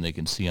ground and they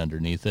can see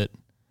underneath it.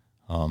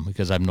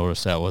 Because I've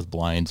noticed that with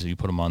blinds, you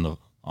put them on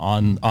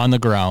the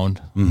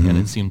ground, and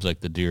it seems like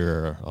the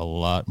deer are a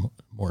lot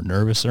more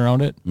nervous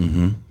around it.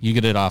 You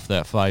get it off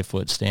that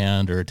 5-foot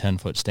stand or a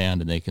 10-foot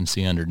stand, and they can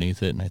see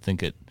underneath it, and I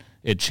think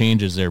it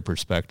changes their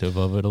perspective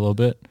of it a little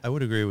bit. I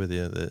would agree with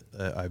you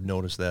that I've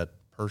noticed that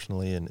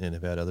personally, and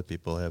have had other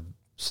people have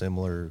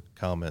similar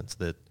comments,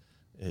 that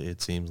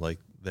it seems like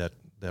that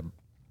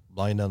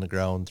blind on the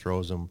ground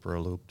throws them for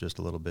a loop just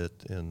a little bit,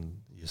 and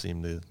you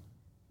seem to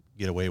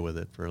get away with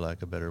it, for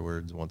lack of better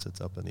words, once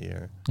it's up in the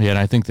air. Yeah, and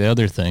I think the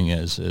other thing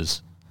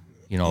is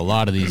a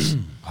lot of these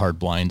hard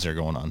blinds are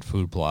going on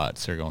food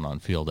plots, they're going on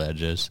field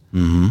edges,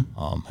 and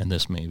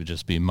this may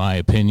just be my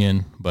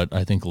opinion, but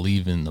I think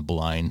leaving the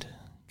blind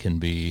can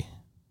be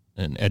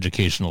an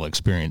educational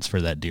experience for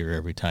that deer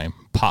every time.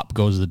 Pop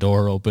goes the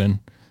door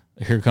open.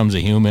 Here comes a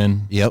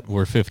human. Yep.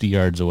 We're 50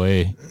 yards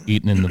away,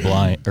 eating in the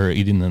blind or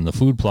eating in the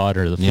food plot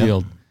or the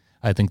field.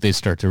 I think they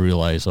start to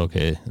realize,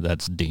 okay,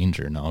 that's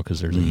danger now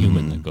because there's a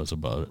human that goes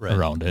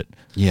around it.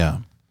 Yeah.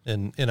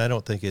 And I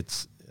don't think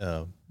it's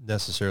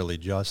necessarily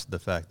just the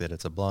fact that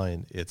it's a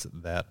blind. It's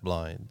that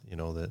blind,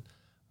 that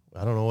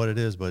I don't know what it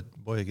is, but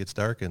boy, it gets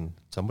dark and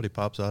somebody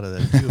pops out of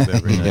that tube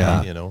every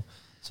night,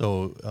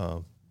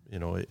 So,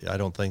 I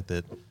don't think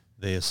that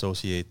they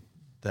associate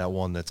that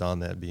one that's on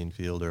that bean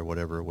field or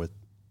whatever with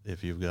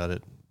if you've got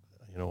it,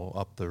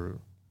 up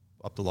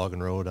the logging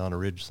road on a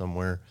ridge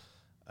somewhere,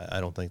 I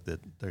don't think that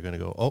they're going to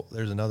go, oh,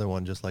 there's another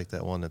one just like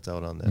that one that's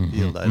out on that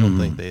field. I don't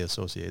think they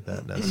associate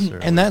that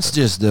necessarily. And that's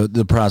just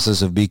the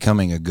process of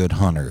becoming a good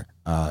hunter.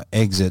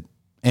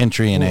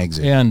 Entry and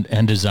exit.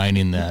 And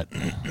designing that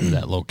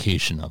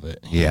location of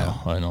it. Yeah.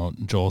 I know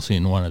Joel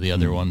seen one of the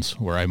other ones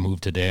where I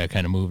moved today.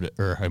 I moved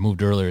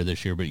earlier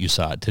this year, but you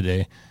saw it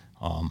today.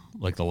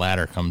 Like the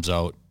ladder comes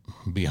out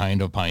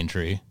behind a pine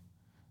tree,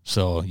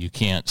 so you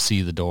can't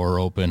see the door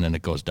open, and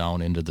it goes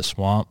down into the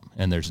swamp,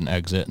 and there's an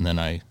exit, and then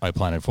I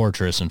planted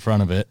fortress in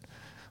front of it.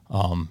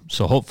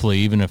 So hopefully,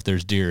 even if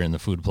there's deer in the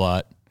food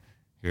plot,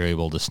 you're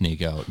able to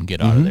sneak out and get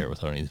out of there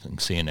without anything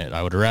seeing it.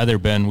 I would have rather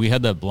we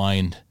had that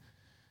blind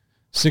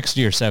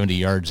 60 or 70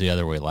 yards the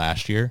other way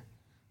last year.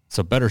 It's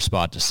a better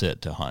spot to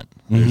sit to hunt.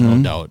 There's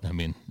no doubt. I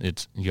mean,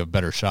 you have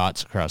better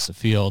shots across the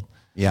field.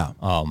 Yeah.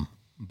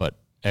 But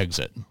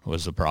exit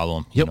was the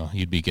problem. Yep.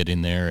 You'd be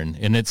getting there,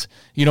 and it's,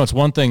 it's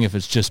one thing if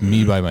it's just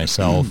me by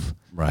myself.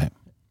 Right.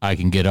 I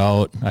can get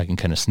out. I can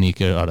kind of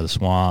sneak it out of the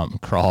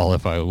swamp, crawl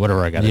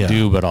whatever I got to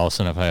do. But all of a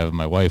sudden, if I have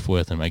my wife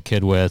with and my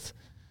kid with,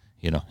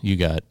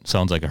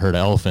 sounds like a herd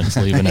of elephants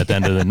leaving at the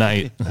end of the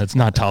night. That's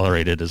not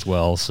tolerated as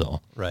well.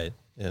 So right,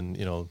 and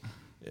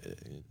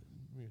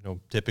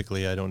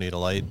typically I don't need a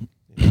light.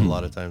 A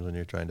lot of times when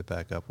you're trying to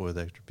pack up with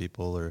extra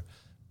people or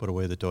put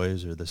away the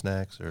toys or the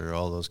snacks or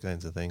all those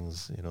kinds of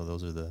things,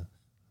 those are the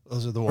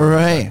ones.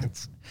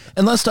 Right.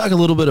 And let's talk a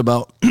little bit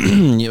about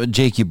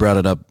Jake. You brought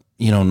it up.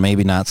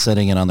 Maybe not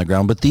setting it on the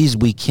ground, but these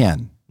we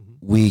can.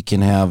 We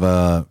can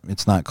have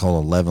it's not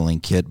called a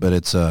leveling kit, but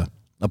it's a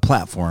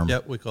platform.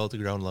 Yep, we call it the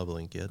ground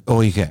leveling kit.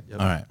 Oh, you can. Yep.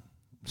 All right.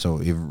 So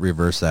you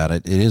reverse that.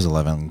 It is a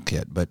leveling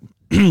kit, but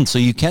so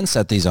you can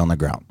set these on the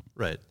ground.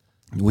 Right.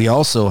 We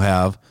also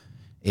have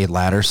a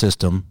ladder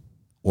system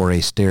or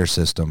a stair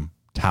system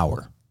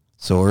tower.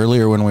 So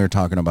earlier when we were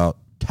talking about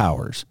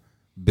towers,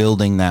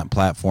 building that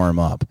platform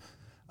up,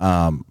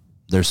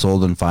 they're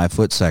sold in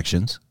 5-foot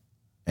sections.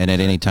 And at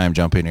any time,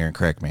 jump in here and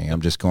correct me.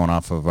 I'm just going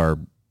off of our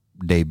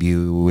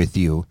debut with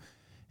you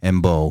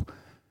and Bo.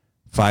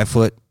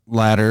 5-foot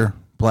ladder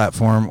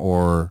platform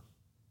or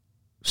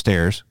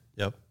stairs.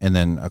 Yep. And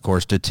then, of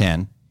course, to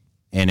 10.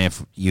 And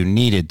if you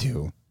needed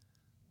to,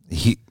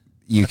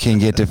 you can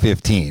get to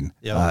 15.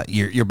 Yep.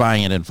 You're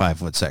buying it in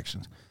 5-foot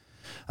sections.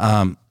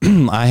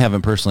 I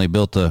haven't personally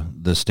built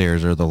the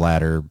stairs or the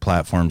ladder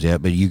platforms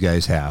yet, but you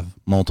guys have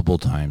multiple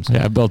times.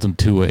 yeah, I built them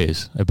 2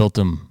 ways. I built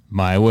them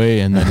my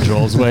way and then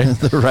Joel's way.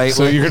 The right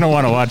so way. you're going to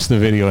want to watch the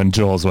video in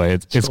Joel's way.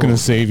 It's going to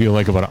save you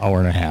like about an hour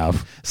and a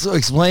half. So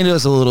explain to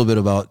us a little bit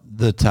about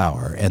the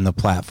tower and the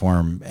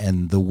platform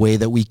and the way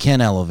that we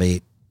can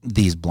elevate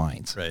these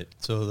blinds. Right.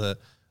 So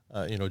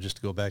just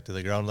to go back to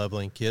the ground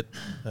leveling kit,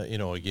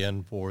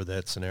 again, for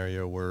that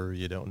scenario where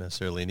you don't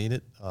necessarily need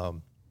it,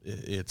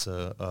 it's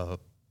a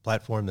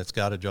platform that's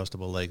got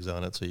adjustable legs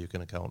on it, so you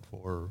can account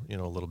for, a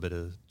little bit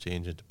of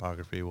change in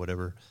topography,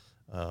 whatever.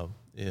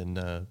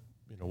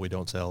 We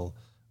don't sell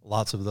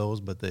lots of those,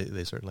 but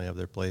they certainly have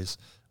their place.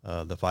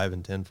 The 5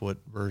 and 10 foot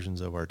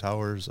versions of our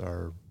towers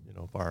are,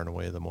 far and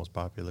away the most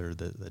popular.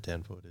 The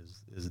 10 foot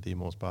is the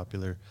most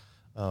popular.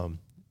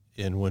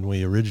 And when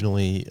we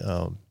originally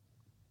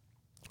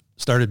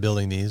started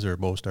building these, or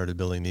Bo started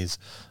building these,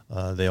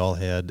 they all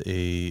had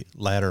a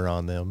ladder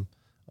on them,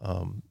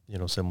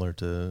 similar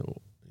to,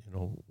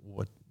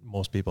 what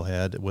most people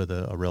had, with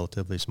a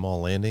relatively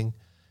small landing.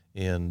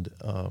 And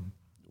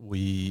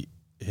we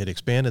had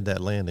expanded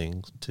that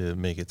landing to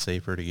make it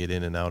safer to get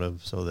in and out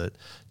of, so that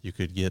you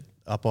could get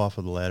up off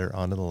of the ladder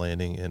onto the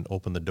landing and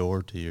open the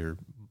door to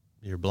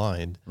your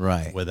blind,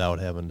 Right. without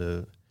having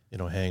to,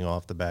 hang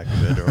off the back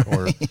of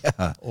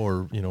it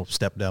or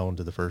step down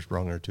to the first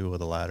rung or two of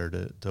the ladder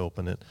to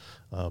open it.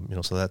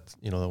 So that's,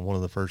 one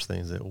of the first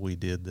things that we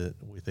did that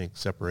we think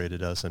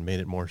separated us and made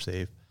it more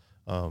safe.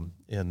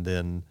 And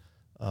then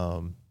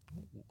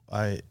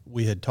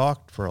we had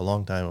talked for a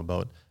long time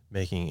about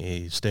making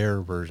a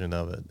stair version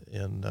of it.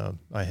 And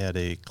I had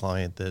a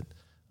client that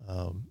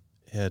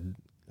had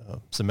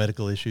some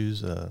medical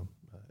issues.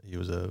 He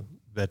was a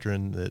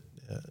veteran that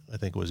I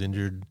think was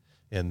injured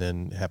and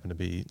then happened to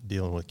be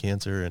dealing with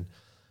cancer.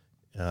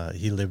 And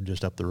he lived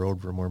just up the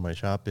road from where my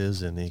shop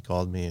is. And he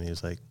called me and he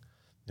was like,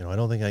 I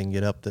don't think I can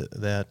get up to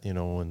that,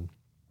 and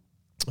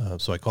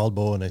so I called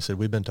Bo and I said,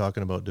 we've been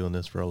talking about doing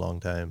this for a long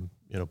time,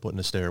 putting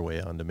a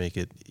stairway on to make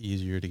it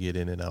easier to get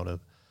in and out of.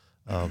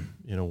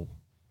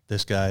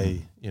 This guy,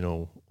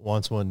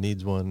 wants one,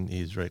 needs one.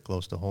 He's right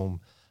close to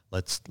home.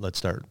 Let's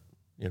start,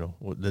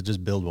 let's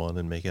just build one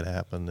and make it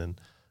happen.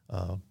 And,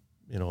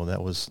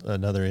 that was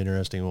another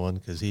interesting one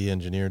because he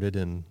engineered it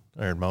in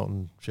Iron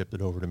Mountain, shipped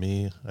it over to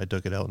me. I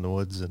took it out in the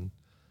woods and,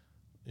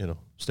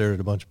 stared at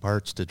a bunch of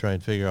parts to try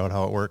and figure out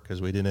how it worked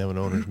because we didn't have an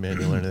owner's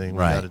manual or anything. We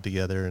Right. got it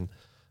together and,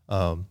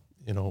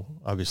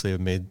 obviously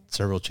have made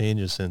several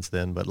changes since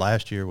then. But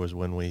last year was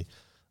when we,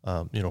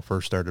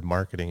 first started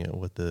marketing it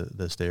with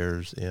the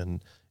stairs,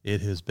 and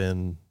it has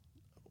been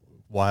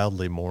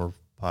wildly more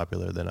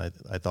popular than I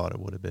thought it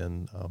would have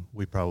been.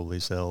 We probably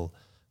sell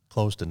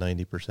close to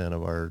 90%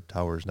 of our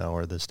towers now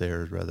are the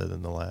stairs rather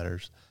than the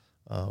ladders.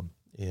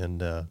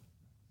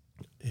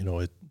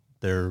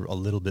 They're a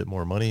little bit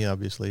more money,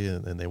 obviously,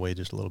 and they weigh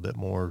just a little bit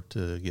more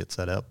to get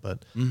set up.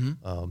 But,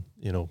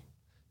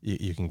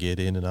 you can get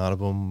in and out of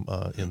them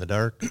in the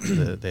dark.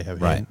 They have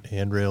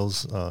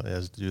handrails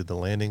as do the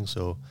landing.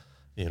 So,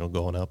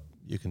 going up,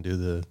 you can do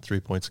the 3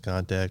 points of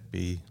contact,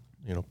 be,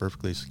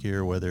 perfectly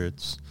secure, whether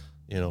it's,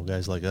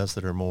 guys like us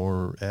that are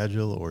more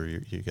agile, or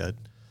you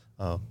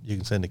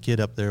can send a kid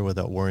up there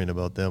without worrying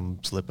about them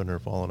slipping or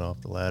falling off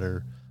the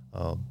ladder,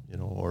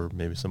 or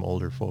maybe some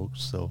older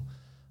folks. So,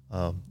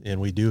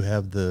 and we do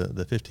have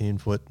the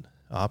 15-foot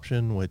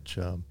option, which,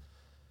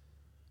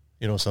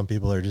 some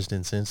people are just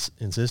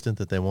insistent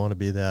that they want to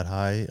be that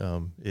high.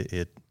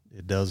 It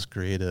does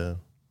create a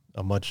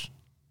much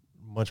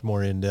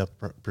more in-depth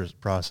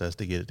process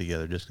to get it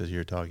together, just because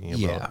you're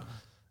talking about,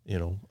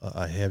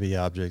 a heavy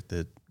object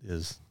that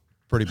is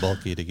pretty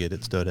bulky to get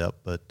it stood up.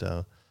 But,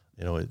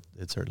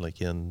 it certainly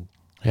can.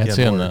 I'd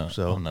say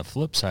on the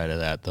flip side of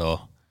that,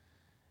 though,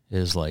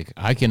 is like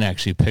I can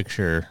actually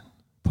picture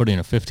putting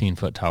a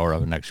 15-foot tower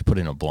up and actually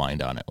putting a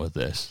blind on it with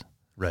this.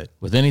 Right.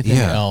 With anything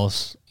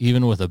else,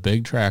 even with a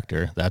big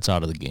tractor, that's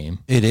out of the game.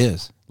 It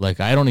is. Like,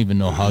 I don't even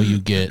know how you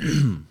get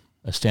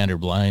a standard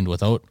blind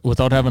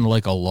without having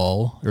like a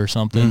lull or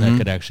something that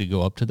could actually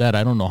go up to that.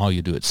 I don't know how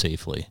you do it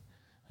safely.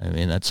 I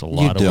mean, that's a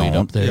lot of weight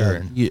up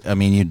there. Yeah.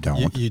 You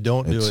don't. You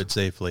don't do it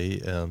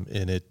safely,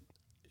 and it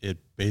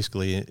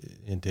basically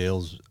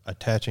entails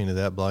attaching to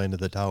that blind to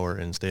the tower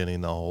and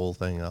standing the whole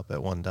thing up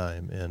at one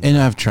time. And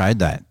I've tried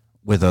that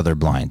with other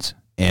blinds.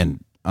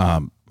 And,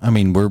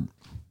 we're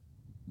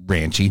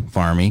ranchy,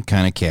 farmy,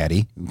 kind of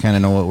catty. We kind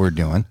of know what we're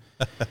doing.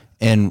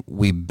 And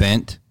we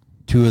bent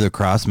two of the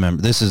cross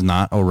members. This is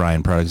not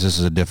Orion products. This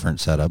is a different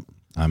setup.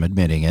 I'm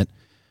admitting it.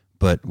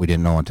 But we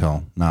didn't know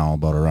until now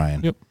about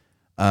Orion. Yep.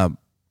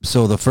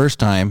 So the first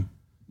time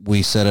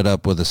we set it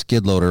up with a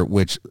skid loader,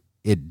 which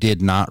it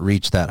did not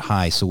reach that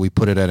high. So we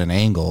put it at an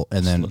angle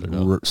and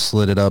then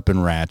slid it up and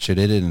ratcheted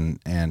it,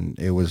 and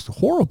it was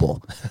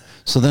horrible.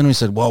 So then we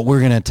said, well, we're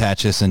going to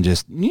attach this and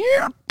just,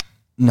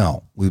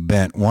 no, we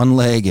bent one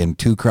leg and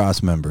two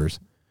cross members,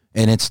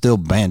 and it's still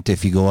bent.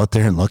 If you go out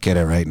there and look at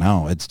it right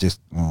now, it's just,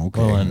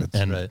 okay.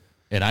 Well,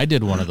 and I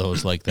did one of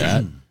those like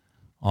that,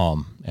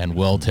 and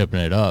while tipping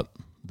it up,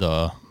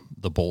 the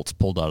bolts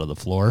pulled out of the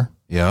floor.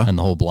 Yeah. And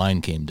the whole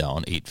blind came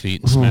down 8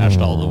 feet and smashed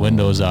all the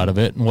windows out of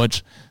it,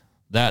 which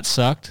that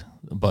sucked,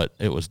 but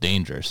it was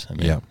dangerous. I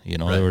mean,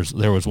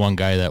 there was one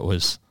guy that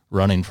was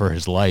running for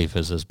his life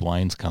as his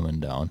blind's coming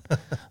down.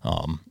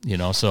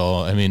 So,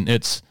 I mean,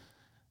 it's,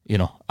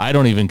 I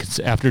don't even,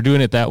 after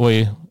doing it that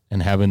way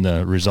and having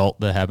the result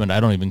that happened, I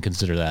don't even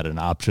consider that an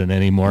option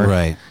anymore.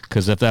 Right.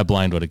 Because if that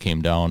blind would have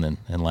came down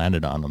and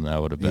landed on them,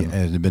 that would have been,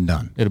 it'd have been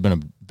done. It'd have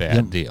been a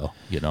bad deal,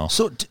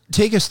 So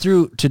take us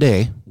through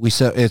today. We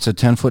said it's a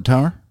 10-foot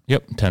tower.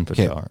 Yep, 10-foot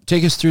tower.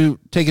 Take us through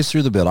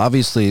the build.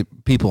 Obviously,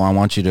 people, I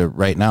want you to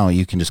right now.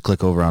 You can just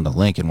click over on the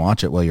link and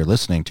watch it while you're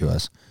listening to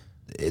us.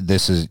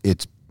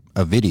 It's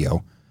a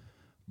video,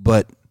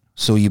 but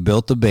so you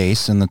built the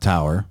base and the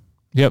tower.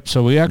 Yep.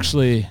 So we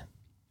actually,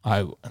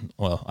 I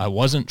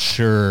wasn't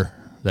sure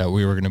that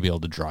we were going to be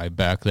able to drive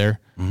back there,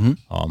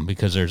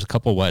 because there's a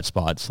couple wet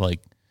spots.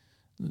 Like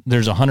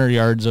there's 100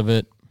 yards of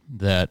it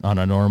that on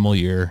a normal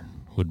year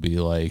would be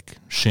like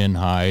shin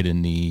high to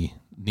knee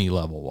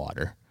level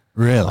water.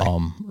 Really?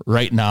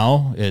 Right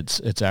now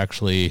it's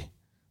actually,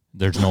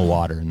 there's no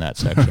water in that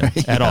section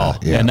at all.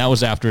 Yeah. And that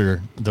was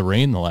after the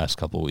rain the last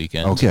couple of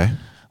weekends. Okay.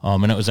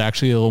 And it was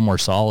actually a little more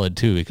solid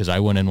too, because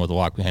I went in with a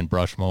walk behind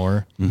brush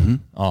mower,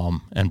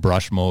 and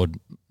brush mowed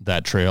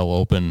that trail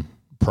open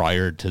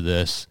prior to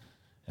this.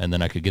 And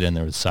then I could get in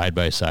there with side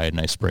by side, and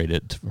I sprayed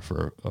it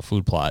for a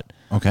food plot.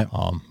 Okay.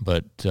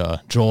 But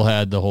Joel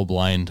had the whole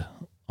blind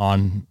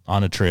on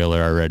a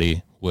trailer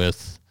already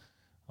with,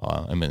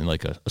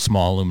 like a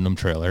small aluminum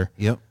trailer.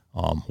 Yep.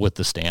 With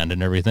the stand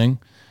and everything.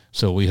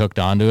 So we hooked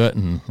onto it,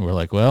 and we're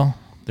like, well,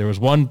 there was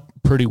one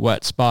pretty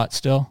wet spot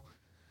still,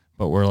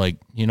 but we're like,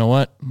 you know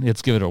what?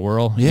 Let's give it a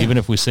whirl. Yeah. Even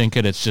if we sink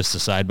it, it's just a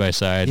side by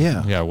side.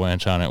 Yeah. We got a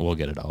winch on it. We'll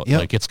get it out. Yep.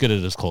 Like, let's get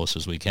it as close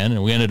as we can.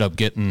 And we ended up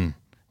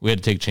we had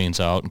to take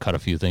chains out and cut a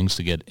few things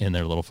to get in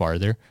there a little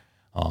farther.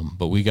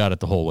 But we got it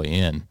the whole way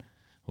in,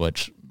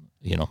 which,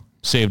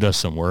 saved us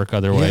some work.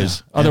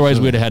 Otherwise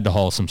we'd have had to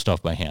haul some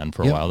stuff by hand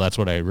for a while. That's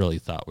what I really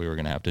thought we were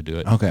going to have to do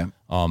it. Okay.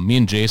 Me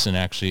and Jason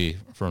actually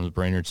from the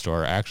Brainerd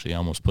store actually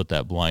almost put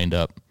that blind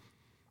up.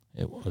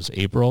 It was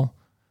April,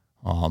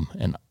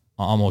 and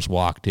almost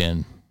walked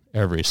in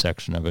every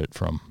section of it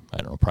from, I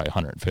don't know, probably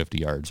 150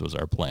 yards was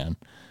our plan.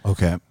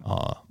 Okay.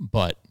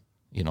 But,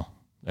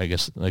 I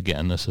guess,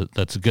 again, that's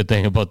a good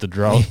thing about the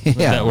drought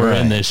that we're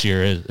in this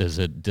year is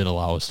it did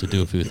allow us to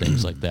do a few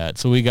things like that.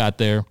 So we got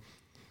there,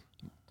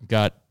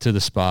 got to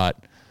the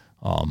spot.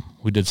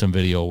 We did some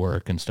video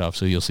work and stuff,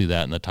 so you'll see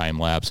that in the time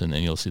lapse, and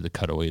then you'll see the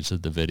cutaways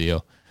of the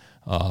video.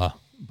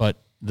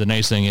 But the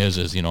nice thing is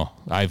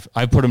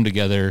I've put them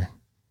together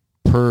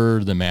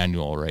per the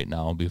manual right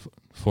now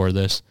before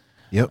this.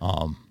 Yep.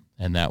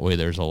 And that way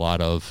there's a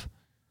lot of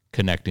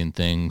connecting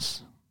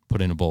things,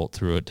 putting a bolt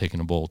through it, taking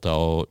a bolt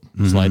out,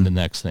 sliding the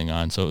next thing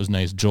on. So it was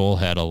nice. Joel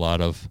had a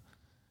lot of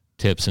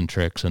tips and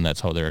tricks, and that's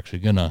how they're actually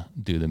going to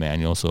do the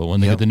manual. So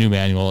when they get the new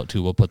manual out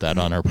too, we'll put that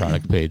on our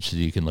product page so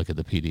you can look at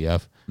the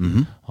PDF.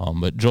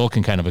 But Joel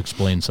can kind of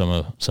explain some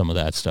of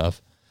that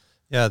stuff.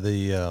 Yeah,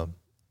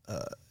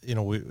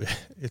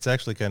 it's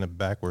actually kind of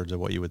backwards of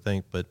what you would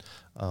think, but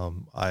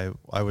I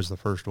was the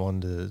first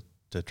one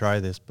to try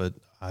this, but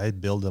I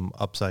build them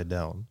upside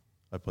down.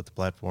 I put the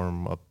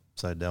platform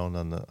upside down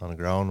on the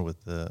ground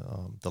with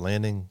the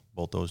landing,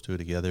 bolt those two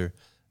together,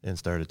 and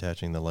start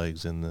attaching the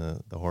legs and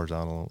the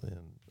horizontal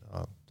and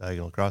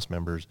diagonal cross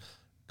members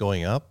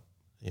going up.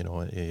 You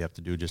have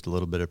to do just a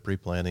little bit of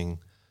pre-planning,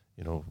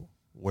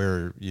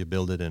 where you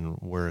build it and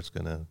where it's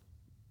going to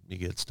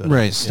get stood.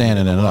 Right,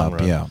 standing it up,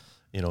 run. yeah.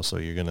 So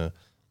you're going to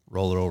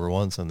roll it over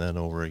once and then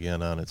over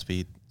again on its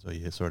feet. So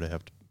you sort of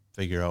have to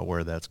figure out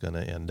where that's going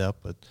to end up.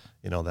 But,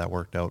 that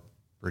worked out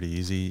pretty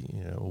easy.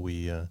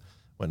 We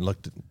went and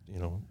looked at,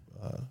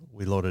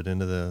 we loaded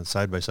into the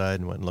side-by-side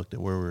and went and looked at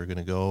where we were going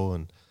to go.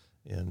 And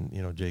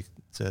Jake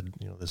said,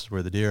 this is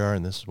where the deer are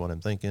and this is what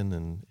I'm thinking.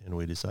 And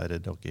we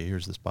decided, okay,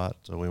 here's the spot.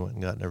 So we went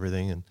and got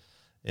everything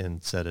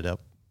and set it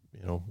up,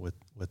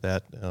 with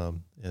that.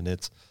 And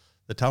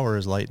the tower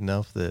is light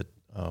enough that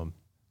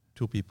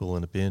two people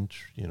in a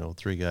pinch,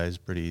 3 guys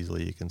pretty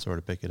easily, you can sort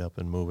of pick it up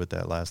and move it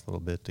that last little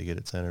bit to get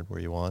it centered where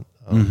you want.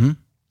 And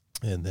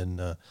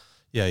then,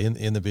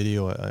 in the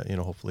video,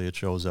 hopefully it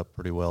shows up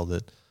pretty well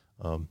that,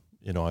 I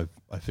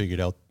figured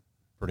out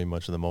pretty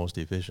much the most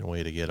efficient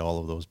way to get all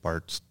of those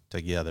parts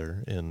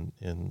together and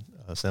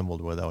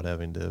assembled without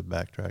having to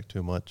backtrack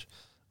too much.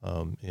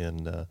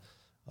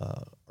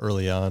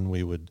 Early on,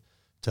 we would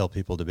tell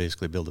people to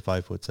basically build a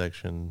 5-foot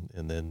section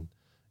and then,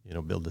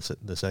 build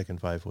the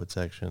second 5-foot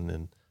section.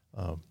 And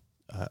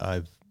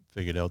I've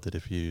figured out that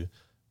if you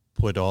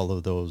put all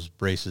of those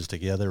braces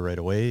together right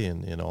away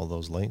in all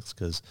those lengths,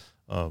 because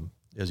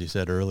as you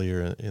said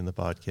earlier in the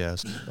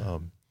podcast,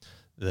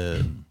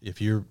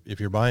 if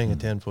you're buying a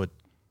 10-foot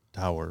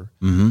tower,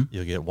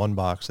 you'll get one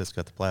box that's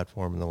got the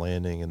platform and the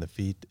landing and the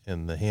feet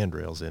and the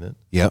handrails in it.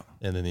 Yep.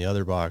 And then the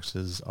other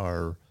boxes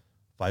are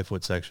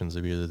 5-foot sections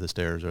of either the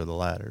stairs or the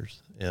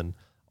ladders. And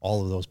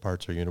all of those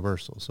parts are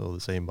universal. So the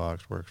same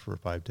box works for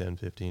 5, 10,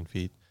 15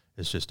 feet.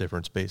 It's just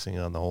different spacing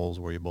on the holes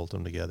where you bolt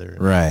them together.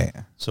 Right.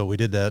 So we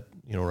did that,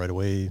 right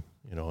away.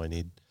 I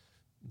need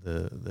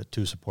the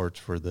 2 supports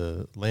for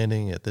the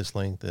landing at this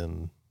length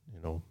and,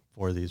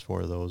 4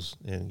 of those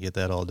and get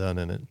that all done.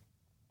 And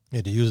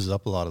it uses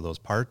up a lot of those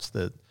parts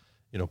that,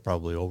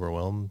 probably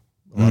overwhelm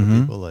a lot of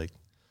people. Like,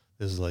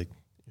 this is like,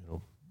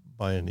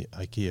 buying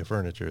IKEA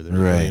furniture. There's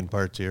a million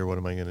parts here. What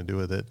am I going to do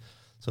with it?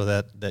 So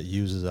that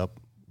uses up,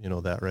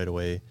 that right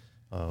away.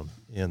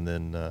 And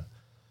then,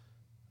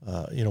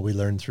 we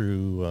learned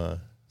through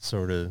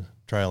sort of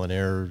trial and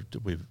error.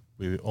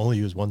 We only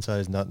use one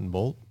size nut and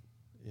bolt.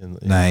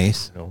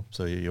 Nice.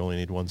 So you only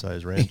need one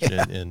size wrench,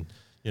 and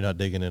you're not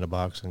digging in a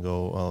box and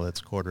go, oh, that's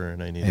quarter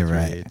and I need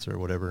 3/8 or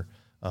whatever.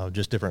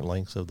 Just different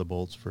lengths of the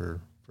bolts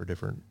for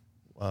different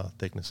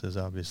thicknesses,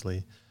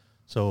 obviously.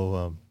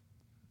 So,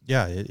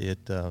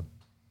 it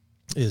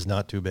is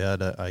not too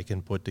bad. I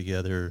can put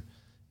together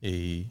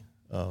a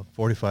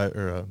 45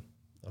 or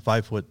a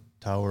 5-foot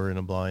tower in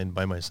a blind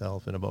by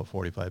myself in about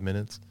 45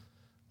 minutes.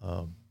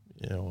 I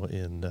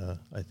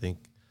think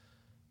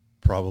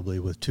probably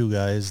with 2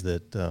 guys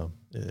that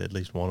at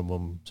least one of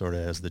them sort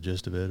of has the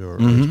gist of it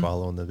or is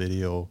following the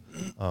video.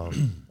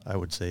 I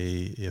would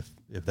say if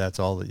that's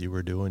all that you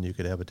were doing, you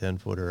could have a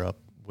 10-footer up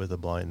with a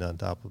blind on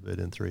top of it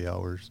in 3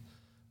 hours,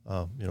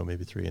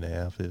 maybe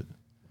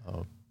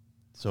 3.5.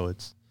 So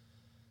it's,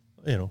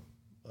 you're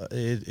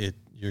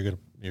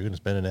gonna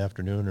spend an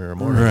afternoon or a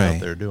morning out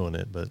there doing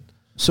it. But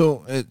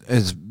so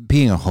as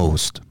being a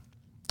host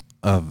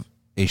of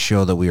a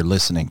show that we are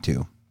listening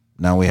to,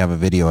 now we have a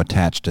video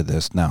attached to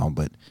this now,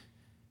 but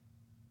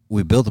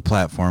we built the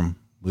platform,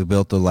 we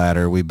built the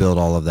ladder, we built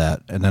all of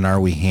that, and then are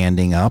we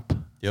handing up?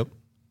 Yep.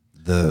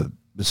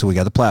 So we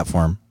got the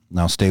platform.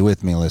 Now stay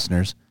with me,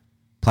 listeners.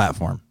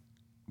 Platform.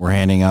 We're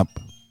handing up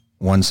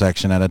one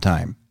section at a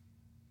time.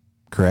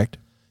 Correct?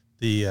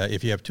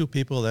 If you have 2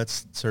 people,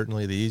 that's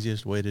certainly the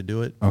easiest way to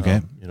do it.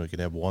 Okay. You can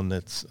have one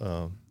that's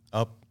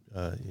up.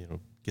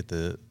 Get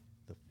the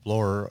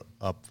floor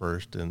up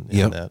first, and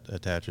that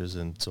attaches,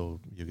 and so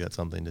you've got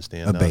something to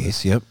stand on. A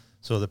base. Yep.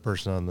 So the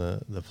person on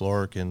the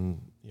floor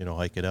can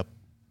hike it up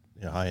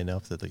high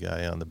enough that the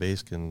guy on the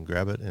base can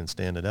grab it and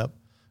stand it up.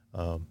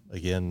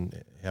 Again,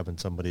 having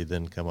somebody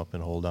then come up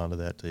and hold on to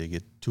that till you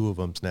get 2 of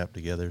them snapped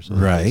together so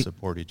that they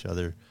support each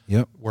other.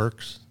 Yep.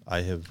 Works.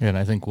 And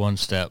I think one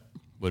step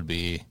would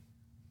be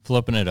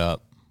flipping it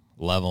up,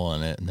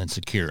 leveling it, and then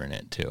securing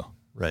it too.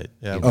 Right.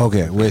 Yeah.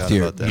 Okay. With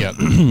your yep.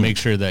 Make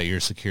sure that you're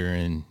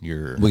securing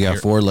your. We got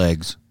 4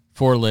 legs.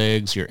 4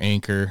 legs. Your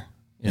anchor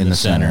in the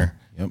center,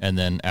 Yep. and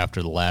then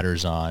after the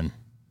ladder's on,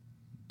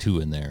 2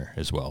 in there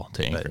as well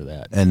to anchor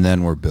that. And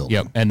then we're building.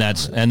 Yep.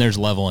 And there's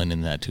leveling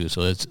in that too,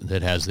 so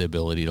that has the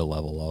ability to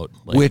level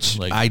out. Which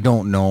I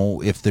don't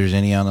know if there's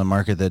any on the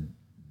market that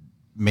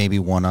maybe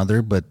one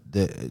other, but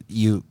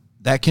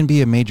that can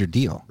be a major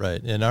deal.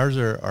 Right, and ours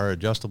are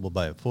adjustable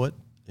by a foot,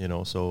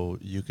 so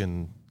you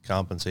can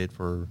compensate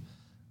for,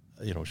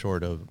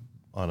 short of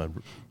on a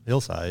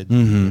hillside,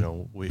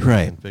 we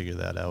can figure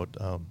that out,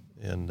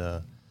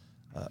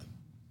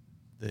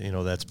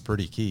 that's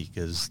pretty key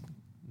because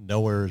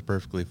nowhere is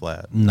perfectly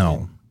flat. No.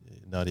 I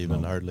mean, not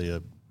even hardly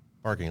a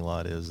parking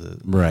lot is.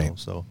 Right.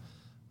 So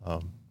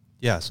that,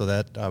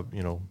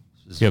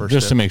 is Yep, first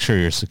just step. to make sure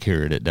you're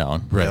secured it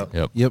down. Right.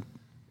 Yep.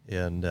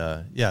 And,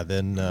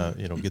 then,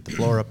 get the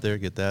floor up there,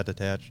 get that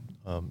attached,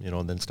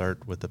 and then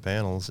start with the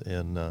panels.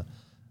 And,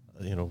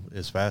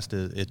 as fast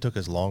as it took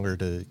us longer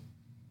to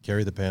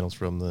carry the panels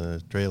from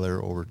the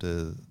trailer over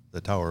to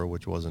the tower,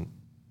 which wasn't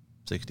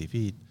 60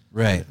 feet,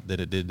 Right. that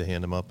it did to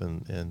hand them up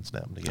and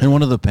snap them together. And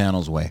what do the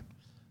panels weigh?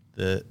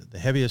 The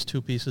heaviest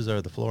two pieces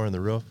are the floor and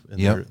the roof, and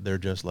they're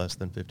just less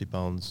than 50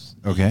 pounds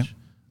Okay. each.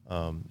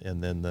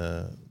 And then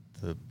the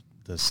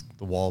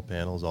wall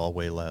panels all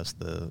weigh less.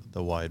 The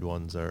wide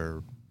ones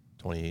are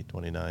 28,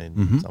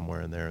 29,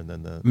 somewhere in there, and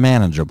then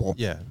Manageable.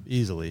 Yeah,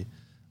 easily.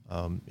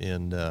 A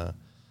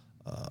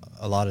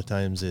lot of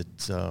times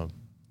it's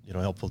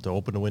helpful to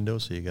open the window,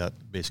 so you got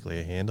basically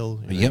a handle.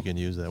 You can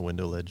use that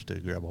window ledge to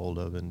grab a hold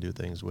of and do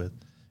things with.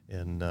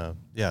 And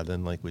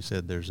then like we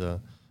said, there's a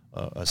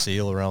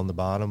seal around the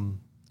bottom,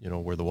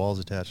 where the wall's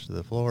attached to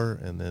the floor,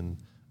 and then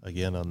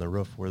again on the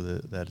roof where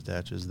that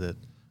attaches. That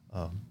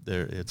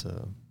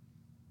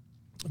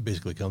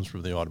basically comes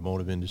from the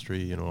automotive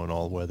industry, an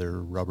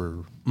all-weather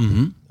rubber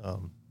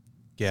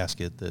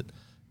gasket that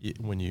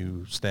when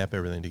you snap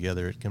everything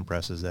together, it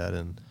compresses that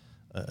and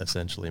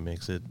essentially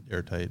makes it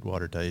airtight,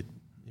 watertight.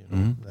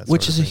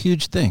 Which is a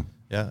huge thing.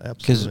 Yeah,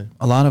 Because absolutely.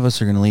 a lot of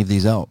us are going to leave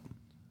these out.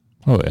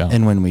 Oh, yeah.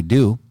 And when we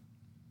do,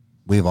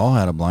 we've all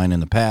had a blind in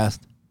the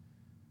past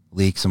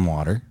leak some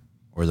water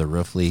or the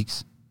roof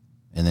leaks,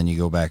 and then you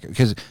go back.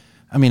 Because,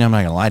 I'm not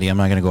going to lie to you. I'm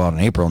not going to go out in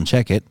April and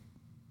check it.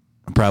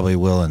 I probably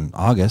will in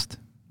August.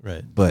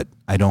 Right. But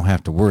I don't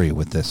have to worry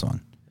with this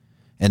one.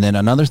 And then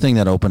another thing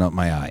that opened up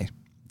my eye,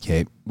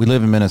 okay, we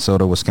live in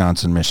Minnesota,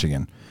 Wisconsin,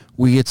 Michigan.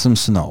 We get some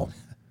snow.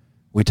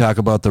 We talk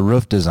about the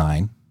roof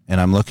design,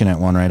 and I'm looking at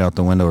one right out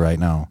the window right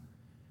now.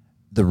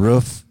 The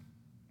roof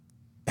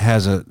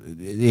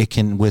it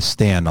can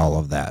withstand all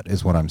of that,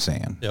 is what I'm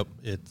saying. Yep,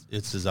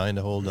 it's designed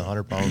to hold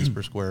 100 pounds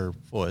per square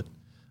foot,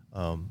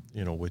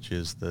 which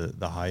is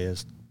the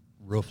highest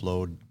roof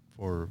load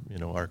for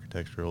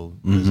architectural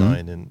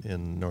design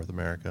in North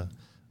America.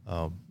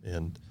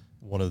 And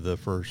one of the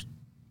first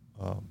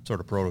sort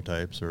of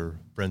prototypes or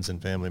friends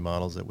and family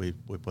models that we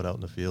put out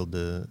in the field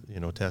to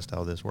test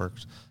how this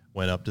works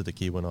went up to the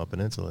Keweenaw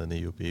Peninsula in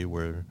the UP,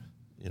 where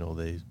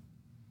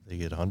they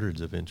get hundreds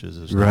of inches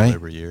of snow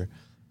every year.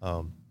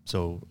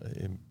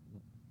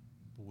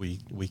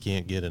 We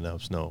can't get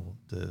enough snow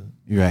to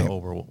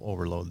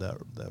overload that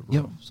roof.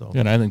 Yep. So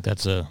And I think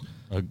that's a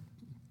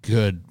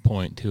good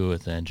point too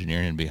with the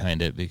engineering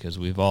behind it, because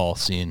we've all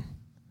seen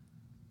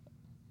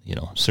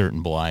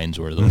certain blinds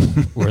where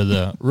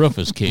the roof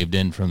is caved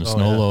in from the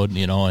snow load,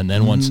 and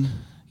then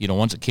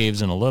once it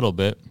caves in a little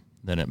bit,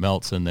 then it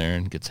melts in there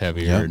and gets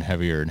heavier and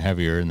heavier and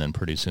heavier, and then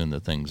pretty soon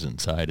the thing's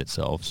inside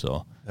itself.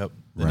 So yep,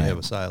 then you have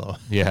a silo.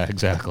 Yeah,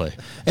 exactly.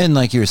 And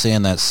like you were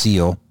saying, that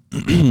seal,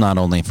 not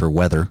only for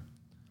weather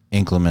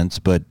inclements,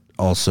 but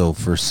also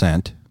for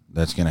scent,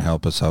 that's going to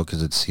help us out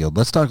because it's sealed.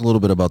 Let's talk a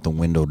little bit about the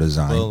window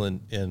design. Well,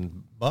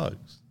 and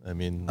bugs.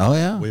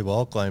 We've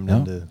all climbed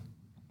into,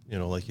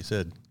 like you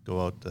said, go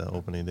out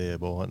opening day of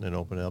bow hunting and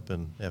open it up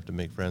and have to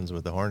make friends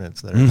with the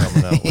hornets that are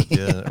coming out with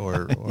you,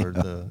 or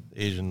the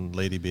Asian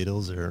lady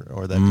beetles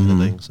or that kind of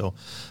thing. So,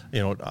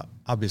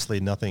 obviously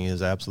nothing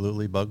is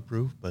absolutely bug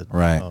proof, but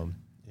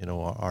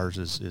ours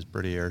is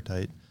pretty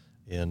airtight,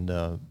 and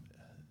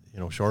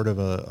short of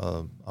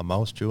a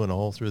mouse chewing a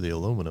hole through the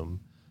aluminum,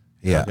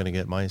 you're not going to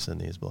get mice in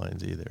these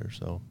blinds either.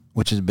 So,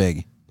 which is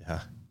big. Yeah,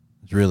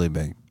 it's really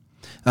big.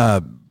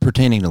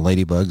 Pertaining to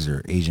ladybugs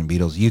or Asian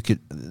beetles,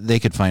 they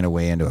could find a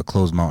way into a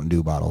closed Mountain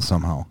Dew bottle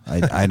somehow.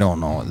 I don't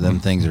know. Them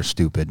things are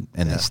stupid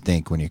and they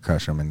stink when you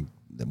crush them.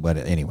 But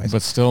anyways,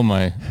 but still,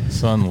 my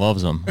son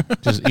loves them.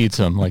 Just eats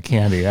them like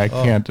candy. I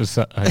can't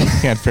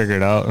figure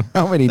it out.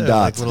 How many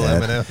dots? Like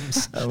little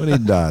M&Ms. How many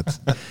dots?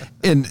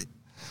 And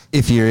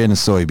if you're into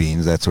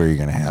soybeans, that's where you're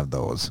going to have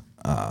those.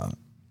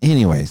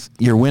 Anyways,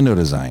 your window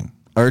design,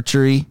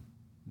 archery.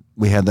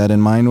 We had that in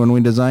mind when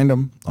we designed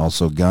them.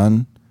 Also,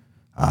 gun.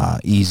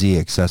 Easy,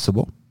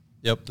 accessible.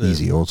 Yep.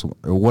 Easy. Also,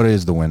 what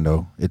is the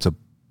window? It's a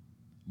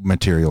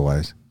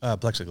material-wise.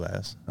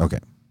 Plexiglass. Okay.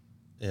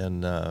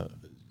 And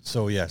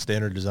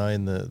standard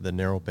design. The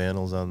narrow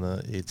panels on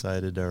the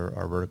 8-sided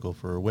are vertical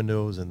for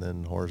windows, and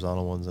then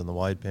horizontal ones on the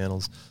wide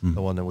panels.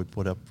 The one that we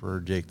put up for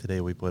Jake today,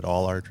 we put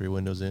all archery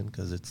windows in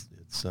because it's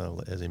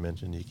as he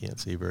mentioned, you can't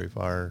see very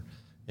far.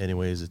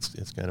 Anyways,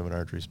 it's kind of an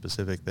archery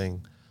specific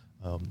thing.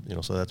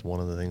 So that's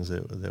one of the things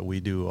that we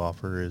do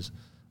offer is.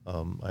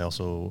 I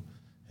also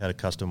had a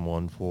custom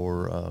one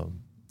for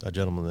a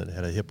gentleman that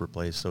had a hip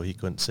replaced, so he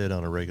couldn't sit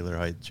on a regular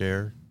height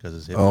chair because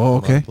his hip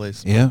was out of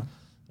place. Yeah.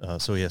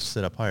 So he has to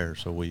sit up higher.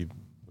 So we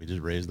we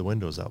just raised the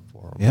windows up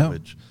for them, Yeah.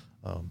 which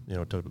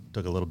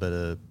took a little bit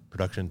of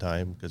production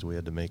time because we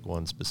had to make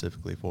one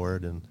specifically for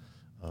it, and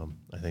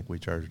I think we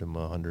charged them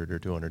 $100 or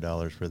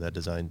 $200 for that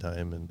design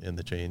time and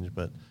the change,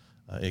 but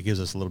it gives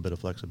us a little bit of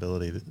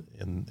flexibility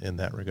in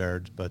that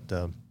regard. But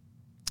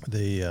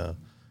they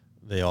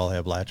all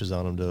have latches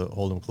on them to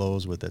hold them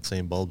closed with that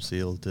same bulb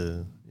seal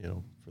to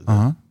for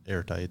the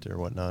airtight or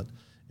whatnot,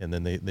 and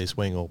then they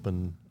swing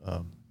open,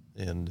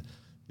 and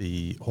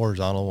the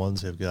horizontal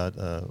ones have got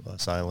a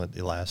silent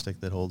elastic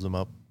that holds them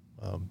up,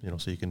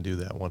 so you can do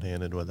that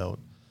one-handed without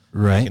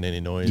making any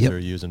noise or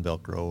using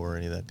Velcro or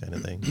any of that kind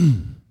of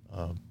thing.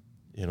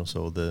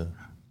 So the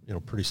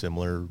pretty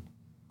similar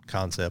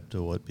concept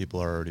to what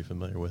people are already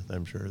familiar with,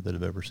 I'm sure, that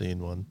have ever seen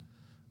one.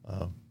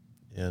 One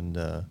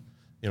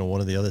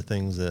of the other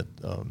things that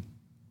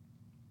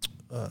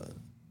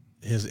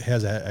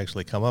has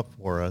actually come up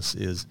for us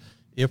is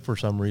if for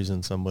some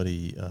reason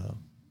somebody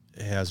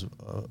has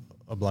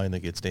a blind that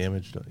gets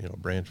damaged, a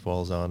branch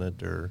falls on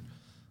it or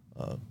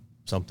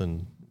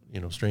something,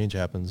 strange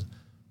happens,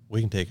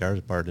 we can take ours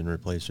apart and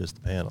replace just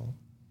the panel.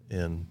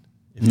 And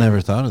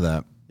Never thought of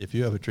that. If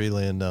you have a tree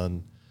land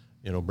on,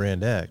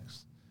 brand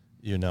X,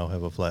 you now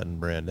have a flattened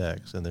brand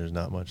X, and there's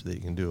not much that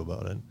you can do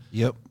about it.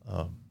 Yep.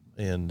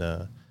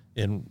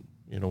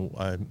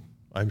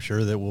 I'm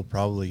sure that we'll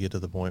probably get to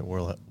the point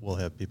where we'll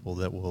have people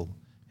that will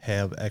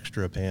have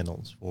extra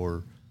panels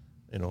for,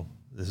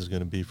 this is going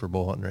to be for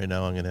bow hunting right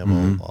now. I'm going to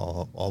have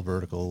all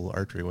vertical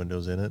archery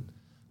windows in it.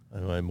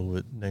 And when I move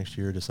it next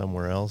year to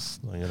somewhere else,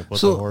 I'm going to put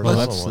the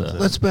horizontal ones in.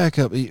 Let's back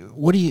up.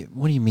 What do you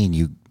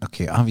mean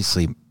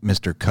obviously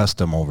Mr.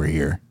 Custom over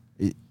here.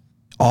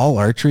 All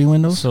archery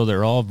windows? So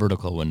they're all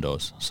vertical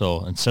windows.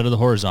 So instead of the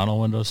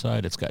horizontal window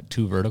side, it's got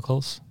 2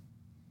 verticals.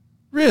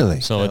 Really?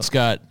 So it's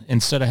got,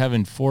 instead of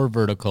having 4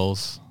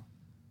 verticals,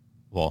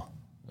 well,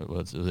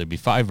 there'd be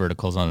 5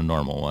 verticals on a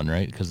normal one,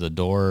 right? Because the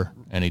door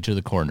and each of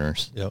the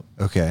corners. Yep.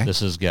 Okay. This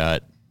has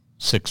got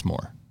 6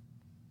 more.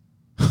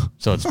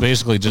 So it's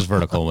basically just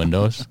vertical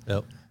windows.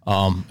 Yep.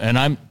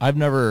 And I've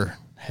never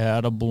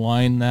had a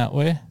blind that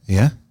way.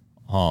 Yeah.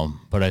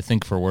 But I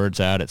think for where it's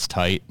at, it's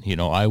tight.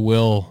 I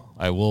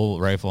will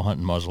rifle hunt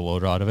and muzzle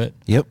load out of it.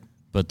 Yep.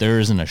 But there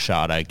isn't a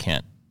shot I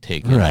can't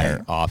take in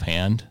there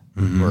offhand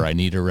where I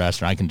need to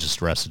rest, and I can just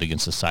rest it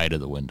against the side of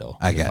the window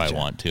if I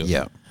want to.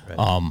 Yeah.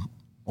 Right.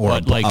 Or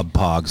a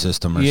POG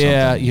system or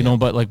something. Yeah,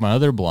 but like my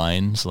other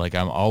blinds, like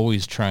I'm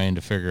always trying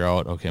to figure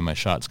out, okay, my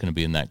shot's going to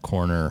be in that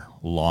corner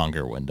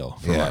longer window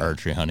for my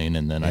archery hunting,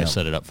 and then I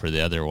set it up for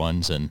the other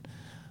ones. And,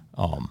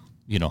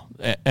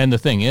 and the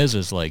thing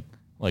is like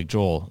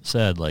Joel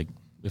said, like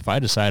if I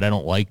decide I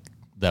don't like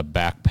that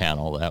back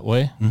panel that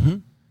way,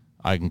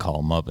 I can call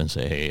them up and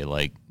say, hey,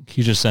 like, can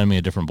you just send me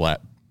a different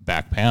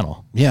back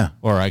panel? Yeah.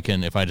 Or I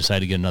can, if I decide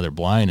to get another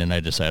blind and I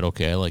decide,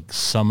 okay, I like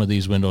some of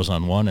these windows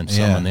on one and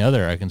some on the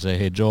other, I can say,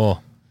 hey,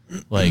 Joel,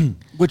 like,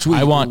 which we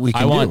can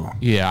do.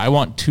 Yeah, I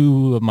want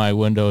 2 of my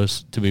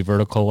windows to be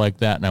vertical like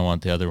that, and I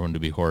want the other one to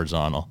be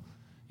horizontal,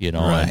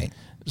 Right.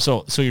 And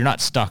so you're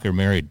not stuck or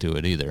married to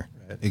it either.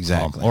 Right.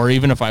 Exactly. Or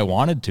even if I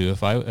wanted to,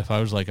 if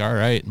I was like, all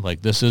right,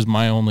 like this is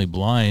my only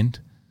blind,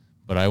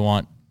 but I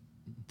want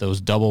those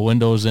double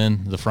windows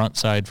in the front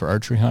side for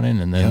archery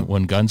hunting, and then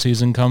when gun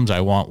season comes, I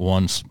want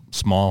one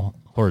small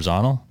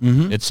horizontal.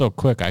 It's so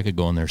quick, I could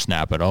go in there,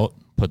 snap it out,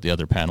 put the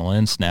other panel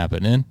in, snap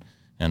it in,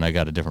 and I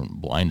got a different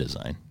blind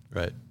design.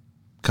 Right.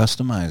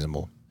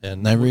 Customizable.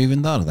 And never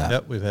even thought of that.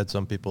 Yep, we've had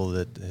some people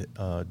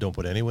that don't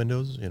put any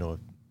windows. If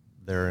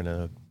they're in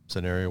a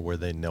scenario where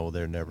they know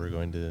they're never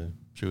going to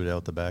shoot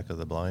out the back of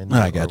the blind or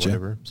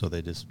whatever, so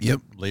they just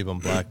leave them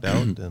blacked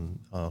out, and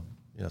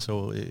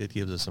so it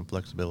gives us some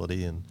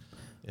flexibility and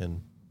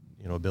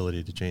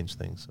ability to change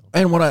things. So.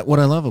 And what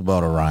I love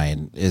about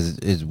Orion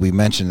is we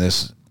mentioned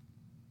this.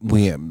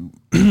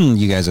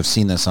 You guys have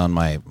seen this on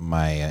my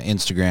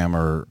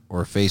Instagram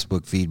or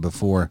Facebook feed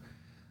before.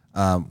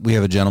 We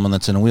have a gentleman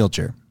that's in a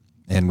wheelchair,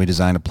 and we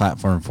designed a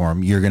platform for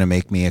him. You're going to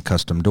make me a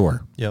custom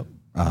door. Yep.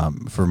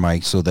 For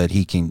Mike, so that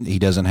he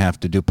doesn't have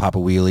to pop a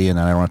wheelie, and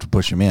I don't have to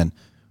push him in.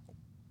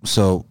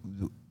 So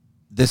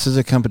this is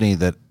a company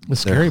that the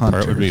scary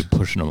part would be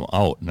pushing them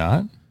out,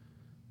 not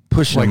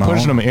pushing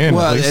them in.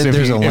 Well, at least if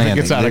it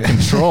gets out of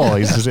control,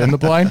 he's just in the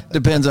blind.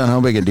 Depends on how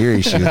big a deer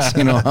he shoots,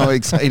 how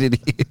excited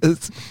he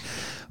is.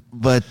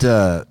 But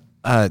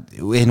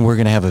and we're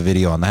gonna have a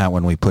video on that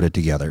when we put it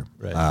together.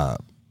 Right.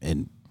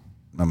 And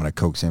I'm gonna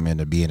coax him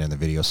into being in the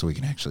video so we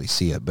can actually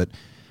see it. But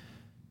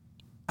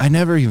I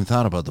never even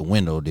thought about the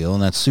window deal,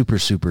 and that's super,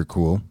 super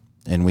cool.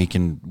 And we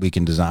can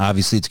design.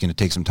 Obviously, it's going to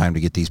take some time to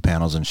get these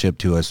panels and shipped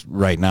to us.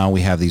 Right now, we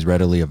have these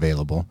readily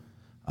available.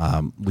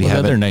 The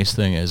other nice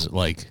thing is,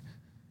 like,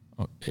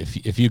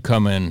 if you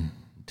come in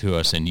to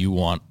us and you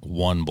want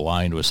one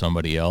blind with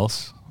somebody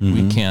else,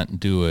 we can't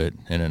do it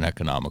in an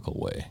economical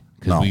way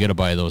because we got to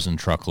buy those in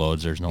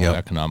truckloads. There's no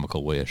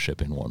economical way of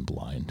shipping one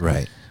blind.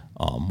 Right.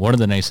 One of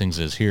the nice things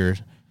is here,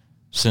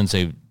 since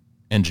they've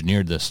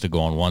engineered this to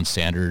go on one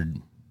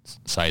standard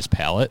size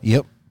pallet.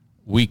 Yep.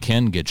 we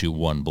can get you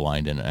one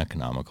blind in an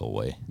economical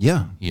way.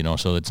 Yeah.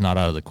 So it's not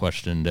out of the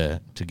question to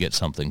get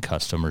something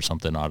custom or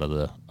something out of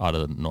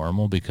the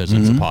normal, because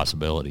it's a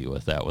possibility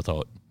with that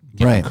without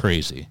getting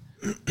crazy.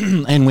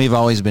 And we've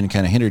always been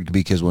kind of hindered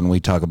because when we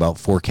talk about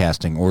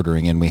forecasting,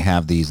 ordering, and we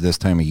have these this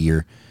time of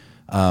year,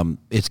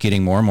 it's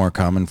getting more and more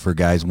common for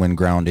guys when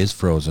ground is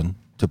frozen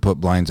to put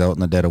blinds out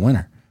in the dead of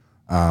winter.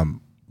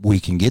 We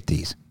can get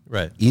these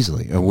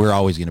easily. We're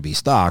always going to be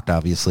stocked,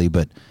 obviously,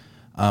 but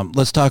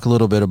let's talk a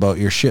little bit about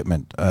your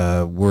shipment.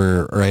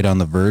 We're right on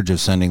the verge of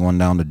sending one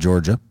down to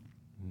Georgia.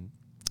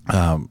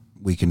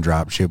 We can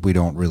drop ship. We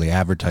don't really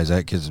advertise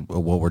that because of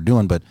what we're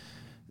doing, but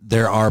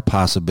there are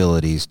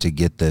possibilities to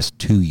get this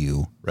to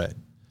you. Right.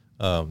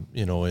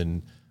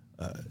 And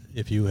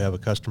if you have a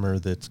customer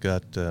that's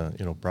got,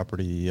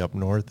 property up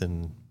north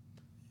and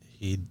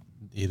he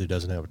either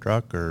doesn't have a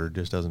truck or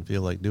just doesn't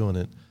feel like doing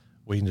it,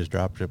 we can just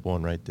drop ship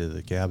one right to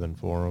the cabin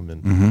for them.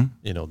 And,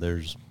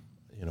 there's,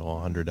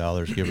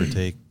 $100, give or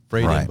take,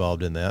 freight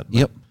involved in that.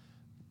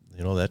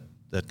 But,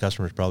 that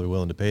customer's probably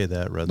willing to pay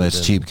that rather That's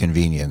than cheap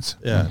convenience.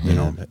 Yeah.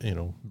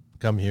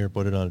 Come here,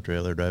 put it on a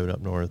trailer, drive it up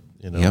north,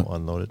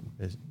 unload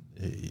it.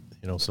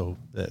 So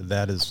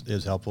that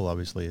is helpful.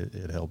 Obviously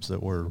it helps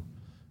that we're,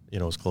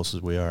 as close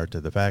as we are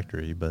to the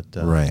factory, but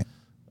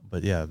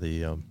yeah,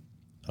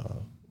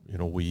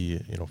 we,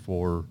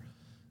 for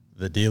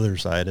the dealer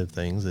side of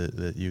things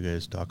that you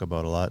guys talk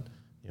about a lot,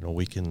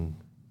 we can,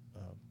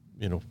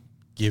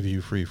 give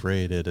you free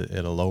freight at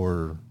a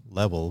lower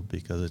level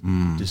because it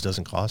just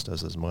doesn't cost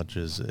us as much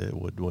as it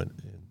would when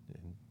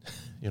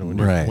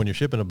you're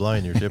shipping a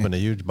blind, you're shipping a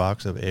huge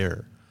box of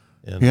air.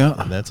 And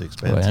that's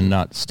expensive. And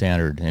not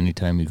standard.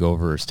 Anytime you go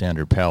over a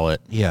standard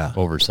pallet,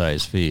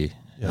 oversized fee.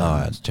 Oh,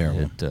 that's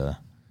terrible.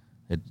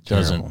 It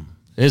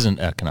isn't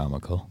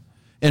economical.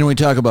 And we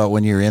talk about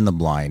when you're in the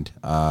blind,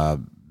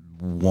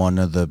 one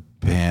of the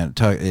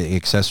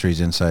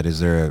accessories inside, is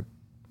there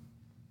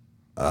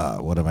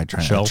what am I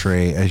trying to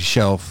tray? A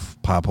shelf,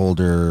 pop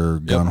holder,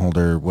 gun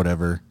holder,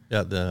 whatever.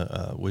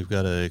 Yeah, we've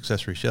got an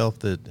accessory shelf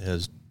that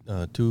has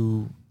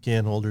 2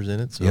 can holders in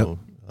it, so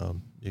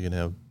you can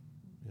have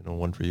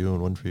one for you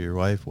and one for your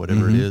wife,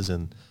 whatever it is,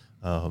 and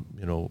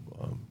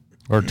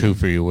or 2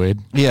 for you, Wade.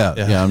 Yeah,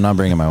 I'm not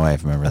bringing my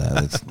wife. Remember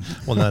that?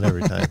 Well, not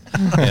every time.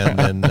 And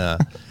then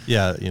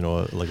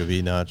like a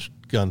V-notch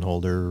gun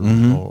holder,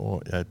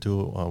 or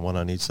 2, one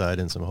on each side,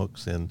 and some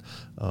hooks. And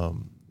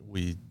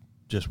we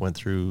just went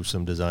through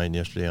some design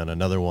yesterday on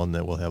another one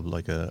that will have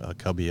like a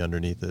cubby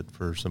underneath it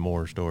for some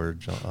more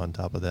storage on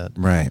top of that.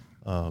 Right.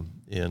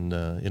 And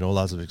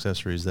lots of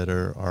accessories that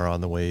are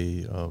on the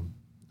way.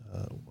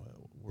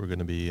 We're going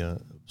to be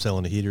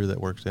selling a heater that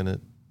works in it,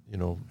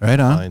 right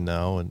on fine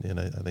now, and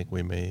I think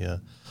we may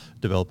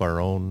develop our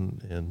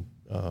own. And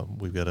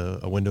we've got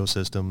a window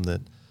system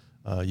that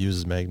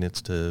uses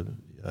magnets to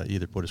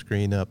either put a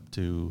screen up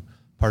to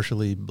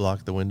partially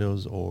block the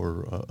windows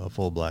or a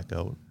full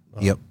blackout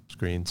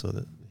screen, so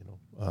that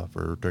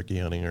for turkey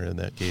hunting, or in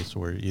that case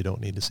where you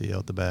don't need to see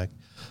out the back.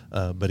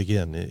 But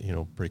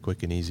again, pretty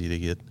quick and easy to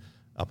get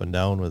up and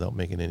down without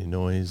making any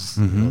noise,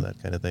 that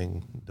kind of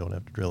thing. Don't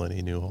have to drill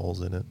any new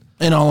holes in it.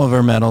 And all of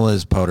our metal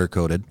is powder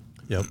coated.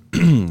 Yep.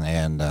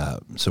 And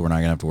so we're not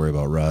going to have to worry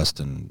about rust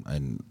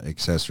and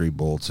accessory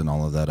bolts and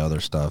all of that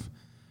other stuff.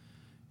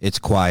 It's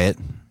quiet,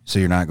 so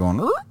you're not going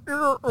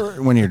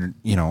when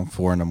you're,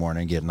 4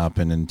 a.m. getting up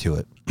and into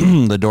it.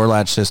 The door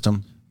latch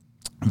system,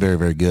 very,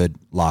 very good.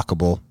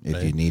 Lockable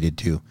if you needed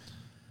to.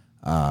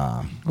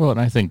 Well, and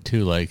I think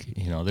too,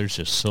 there's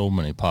just so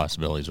many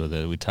possibilities with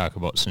it. We talk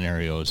about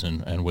scenarios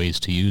and ways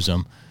to use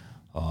them.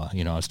 I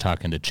was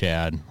talking to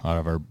Chad out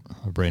of our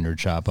Brainerd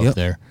shop up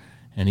there,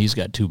 and he's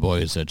got 2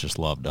 boys that just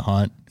love to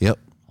hunt. Yep.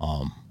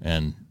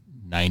 And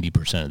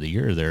 90% of the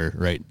year they're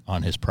right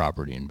on his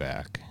property and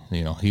back.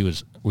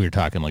 We were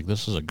talking like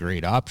this is a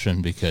great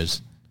option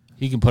because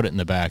he can put it in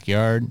the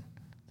backyard.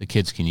 The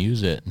kids can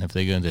use it, and if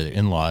they go into the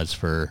in-laws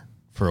for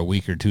a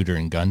week or 2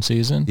 during gun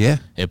season,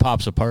 it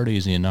pops apart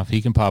easy enough.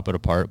 He can pop it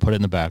apart, put it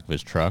in the back of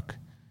his truck,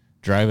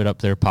 drive it up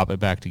there, pop it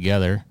back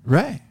together.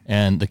 Right.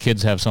 And the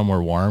kids have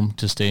somewhere warm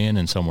to stay in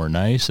and somewhere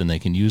nice, and they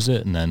can use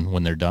it. And then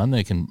when they're done,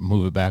 they can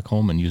move it back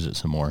home and use it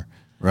some more.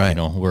 Right.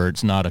 Where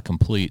it's not a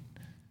complete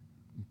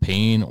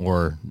pain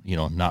or,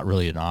 not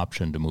really an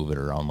option to move it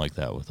around like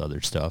that with other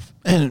stuff.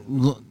 And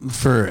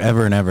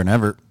forever and ever and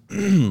ever,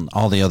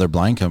 all the other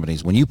blind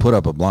companies, when you put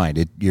up a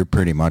blind, you're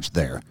pretty much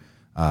there.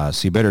 So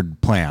you better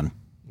plan.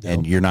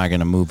 And you're not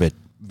going to move it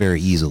very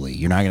easily.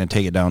 You're not going to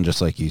take it down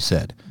just like you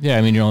said. Yeah,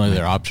 your only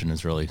other option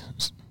is really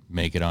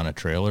make it on a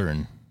trailer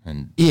and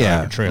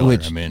drive a trailer.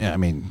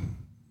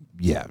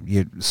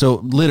 So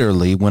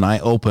literally, when I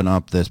open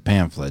up this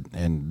pamphlet,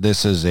 and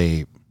this is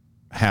a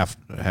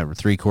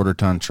 3/4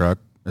 ton truck,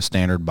 a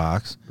standard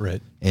box,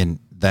 right? And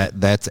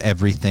that's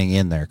everything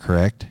in there,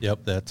 correct?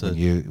 Yep, that's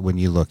when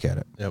you look at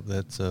it. Yep,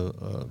 that's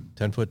a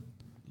 10-foot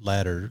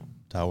ladder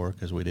tower,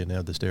 because we didn't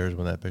have the stairs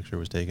when that picture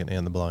was taken,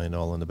 and the blind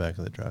all in the back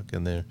of the truck,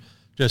 and they're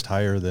just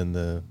higher than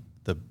the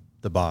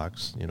the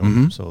box, you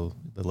know, so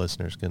the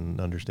listeners can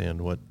understand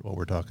what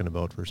we're talking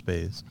about for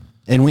space.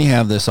 And we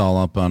have this all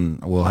up on,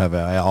 we'll have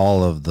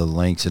all of the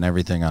links and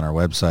everything on our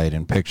website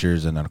and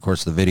pictures, and of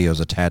course the videos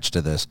attached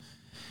to this.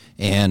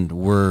 And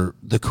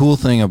the cool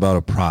thing about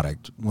a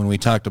product, when we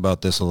talked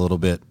about this a little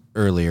bit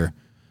earlier,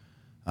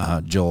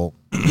 Joel,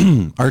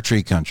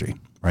 Archery Country,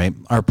 right?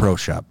 Our pro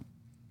shop.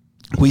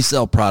 We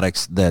sell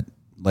products that,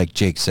 like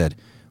Jake said,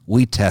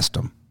 we test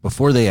them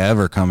before they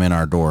ever come in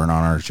our door and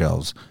on our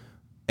shelves.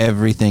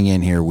 Everything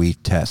in here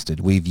we've tested,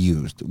 we've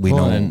used. We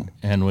know.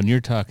 And when you're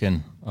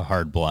talking a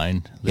hard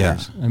blind,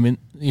 I mean,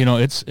 you know,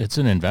 it's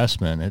an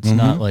investment. It's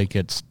not like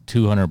it's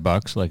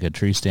 $200 like a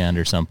tree stand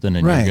or something,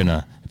 and you're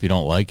gonna, if you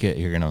don't like it,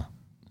 you're gonna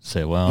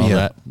say,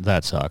 well,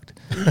 that sucked.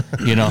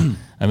 You know,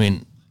 I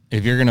mean,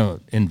 if you're gonna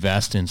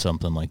invest in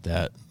something like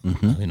that,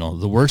 you know,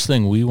 the worst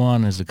thing we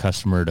want is the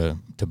customer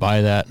to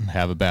buy that and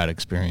have a bad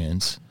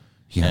experience,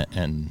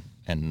 and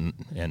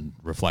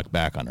reflect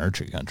back on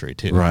Archery Country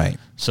too. Right.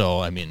 So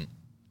I mean,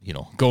 you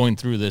know, going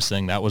through this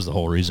thing, that was the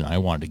whole reason I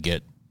wanted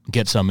to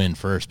get some in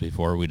first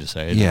before we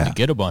decided to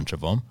get a bunch of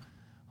them.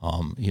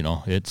 You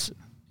know, it's,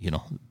 you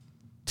know,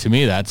 to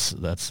me, that's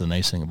the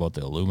nice thing about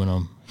the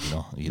aluminum. You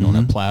know, you don't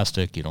have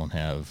plastic. You don't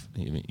have,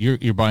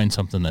 you're buying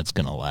something that's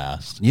going to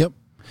last. Yep.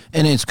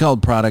 And it's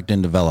called product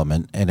and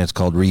development, and it's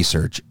called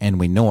research, and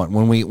we know it.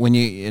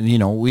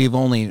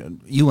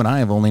 You and I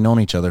have only known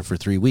each other for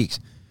 3 weeks.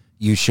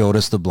 You showed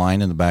us the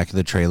blind in the back of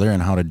the trailer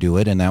and how to do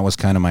it, and that was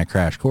kind of my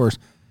crash course.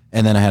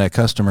 And then I had a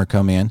customer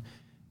come in,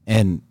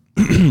 and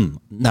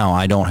now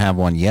I don't have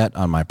one yet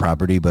on my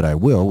property, but I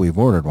will. We've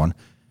ordered one.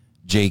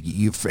 Jake,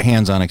 you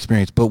hands-on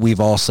experience, but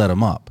we've all set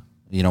them up.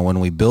 You know, when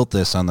we built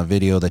this on the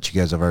video that you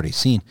guys have already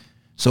seen,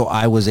 so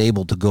I was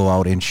able to go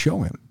out and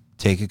show him,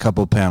 take a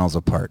couple panels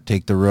apart,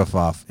 take the roof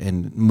off,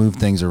 and move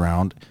things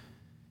around.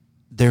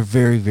 They're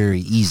very,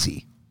 very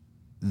easy.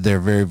 They're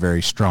very,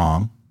 very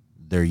strong.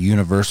 They're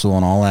universal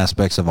in all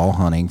aspects of all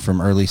hunting, from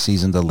early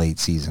season to late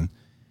season.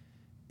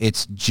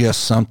 It's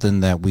just something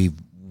that we've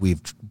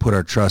put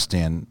our trust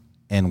in,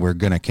 and we're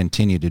going to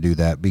continue to do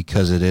that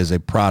because it is a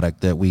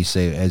product that we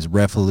say is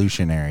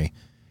revolutionary,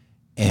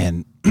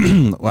 and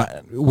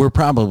we're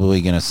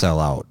probably going to sell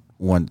out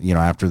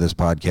after this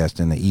podcast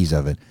and the ease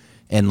of it.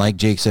 And like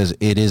Jake says,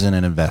 it isn't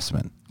an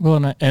investment.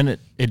 Well, and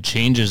it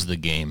changes the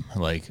game.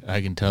 Like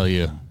I can tell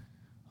you,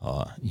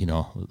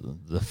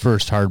 the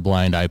first hard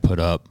blind I put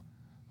up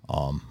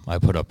on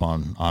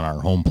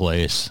our home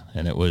place,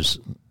 and it was,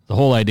 the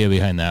whole idea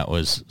behind that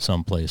was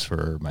some place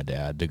for my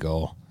dad to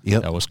go.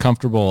 Yep. That was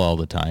comfortable all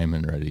the time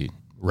and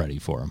ready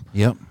for him.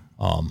 Yep.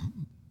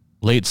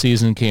 Late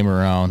season came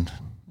around.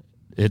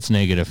 It's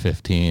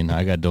 -15.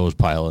 I got does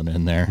piling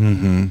in there.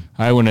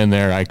 I went in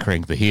there. I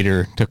cranked the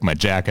heater, took my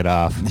jacket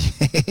off,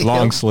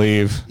 long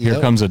sleeve. Here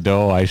comes a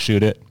doe. I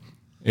shoot it.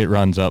 It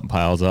runs up,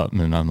 piles up,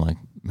 and I'm like,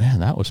 man,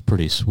 that was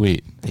pretty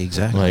sweet.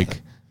 Exactly.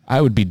 Like,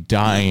 I would be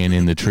dying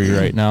in the tree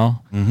right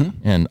now,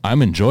 and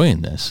I'm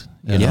enjoying this.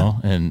 You know,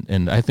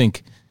 and I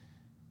think,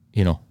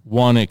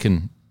 one, it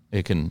can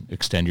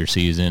extend your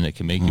season. It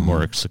can make you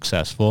more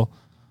successful.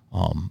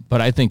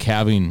 But I think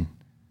having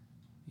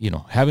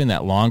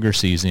that longer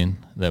season,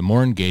 that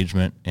more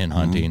engagement in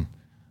hunting,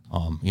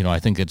 I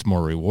think it's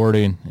more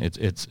rewarding. I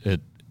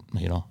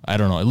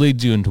don't know. It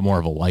leads you into more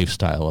of a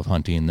lifestyle of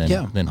hunting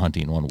than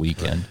hunting one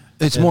weekend.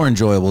 It's more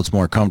enjoyable. It's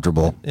more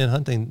comfortable. And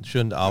hunting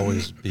shouldn't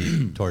always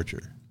be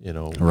torture.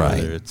 Right.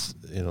 Whether it's,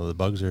 the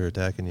bugs are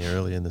attacking you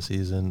early in the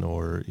season,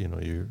 or,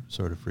 you're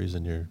sort of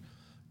freezing your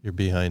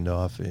behind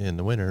off in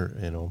the winter,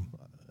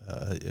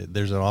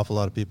 there's an awful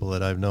lot of people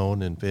that I've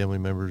known and family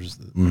members,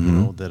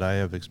 that I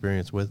have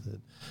experience with.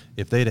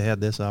 If they'd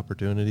had this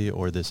opportunity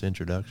or this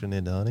introduction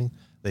into hunting,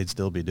 they'd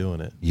still be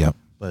doing it. Yep.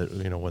 But,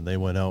 when they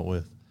went out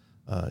with,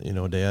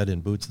 dad in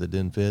boots that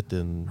didn't fit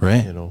and,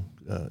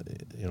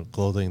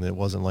 clothing that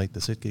wasn't like the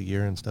Sitka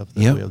gear and stuff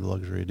that we have the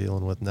luxury of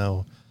dealing with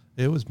now,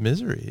 it was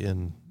misery.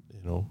 And,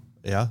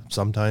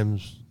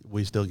 sometimes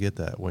we still get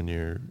that when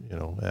you're,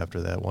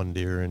 after that one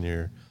deer and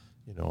you're,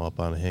 up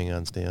on a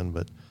hang-on stand,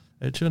 but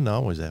it shouldn't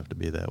always have to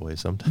be that way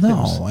sometimes.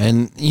 No,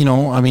 and,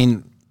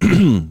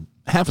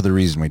 half of the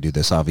reason we do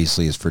this,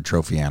 obviously, is for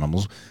trophy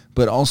animals,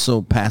 but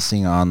also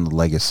passing on the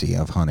legacy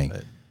of hunting.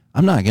 Right.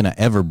 I'm not going to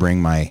ever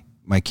bring my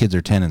kids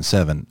are 10 and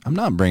 7. I'm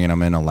not bringing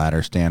them in a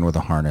ladder stand with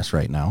a harness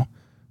right now,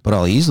 but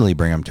I'll easily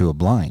bring them to a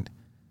blind.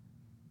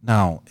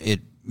 Now, it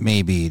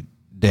may be,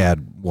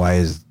 Dad, why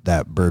is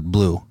that bird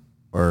blue?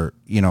 Or,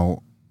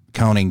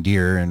 counting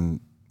deer and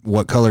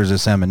what color is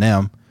this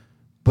M&M?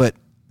 But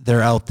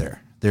they're out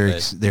there.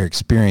 They're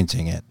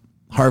experiencing it,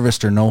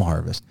 harvest or no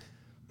harvest.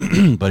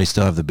 But I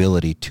still have the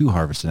ability to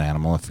harvest an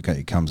animal if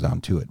it comes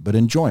down to it. But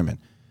enjoyment.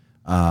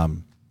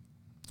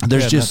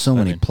 There's just so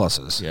many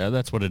pluses. Yeah,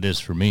 that's what it is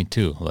for me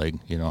too. Like,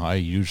 I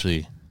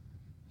usually,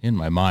 in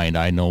my mind,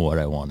 I know what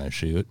I want to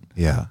shoot.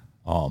 Yeah.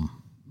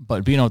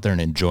 But being out there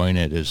and enjoying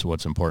it is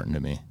what's important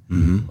to me.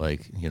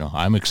 Like,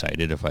 I'm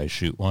excited if I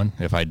shoot one.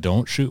 If I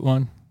don't shoot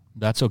one,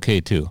 that's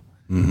okay too.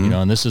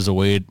 And this is a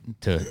way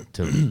to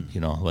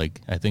like,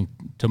 I think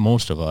to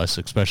most of us,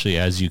 especially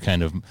as you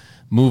kind of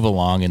move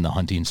along in the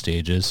hunting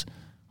stages.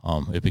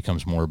 It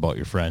becomes more about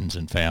your friends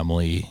and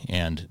family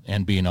and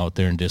being out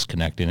there and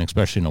disconnecting,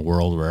 especially in a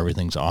world where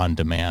everything's on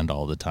demand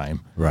all the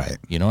time. Right.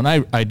 You know, and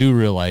I do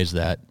realize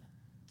that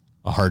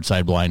a hard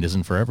side blind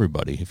isn't for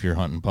everybody. If you're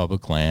hunting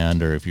public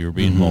land or if you're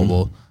being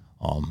mobile,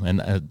 and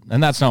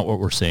that's not what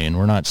we're saying.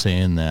 We're not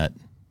saying that,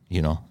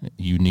 you know,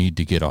 you need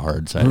to get a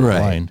hard side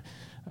blind.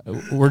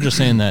 We're just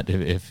saying that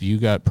if you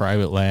got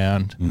private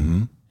land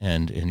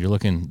and you're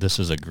looking, this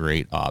is a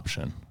great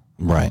option.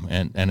 Right.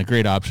 And a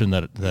great option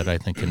that I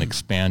think can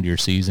expand your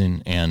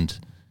season and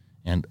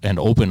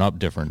open up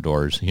different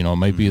doors. You know, it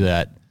might be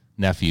that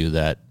nephew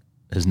that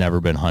has never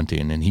been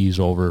hunting and he's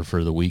over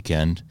for the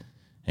weekend,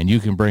 and you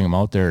can bring him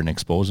out there and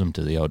expose him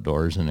to the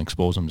outdoors and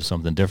expose him to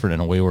something different in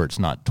a way where it's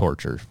not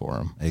torture for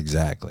him.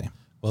 Exactly.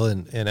 Well,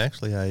 and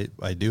actually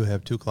I do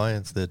have 2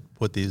 clients that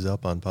put these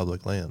up on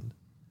public land,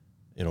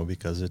 you know,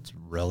 because it's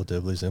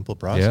relatively simple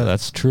process. Yeah,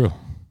 that's true.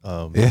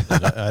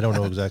 I don't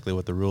know exactly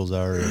what the rules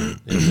are in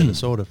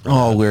Minnesota.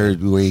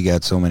 We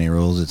got so many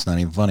rules, it's not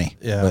even funny.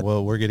 Yeah,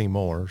 well, we're getting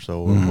more,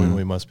 so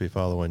we must be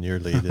following your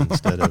lead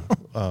instead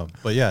of.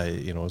 But yeah,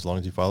 you know, as long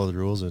as you follow the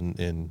rules and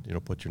you know,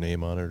 put your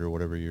name on it or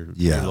whatever your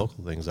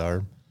local things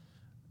are,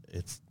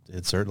 it's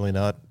certainly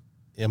not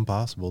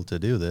impossible to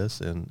do this.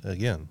 And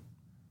again,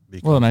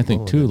 well, and I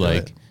think too,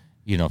 like,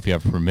 you know, if you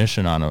have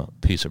permission on a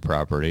piece of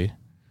property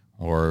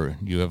or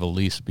you have a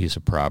leased piece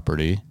of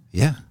property.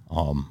 Yeah.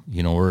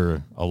 You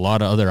know, a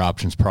lot of other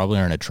options probably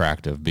aren't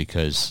attractive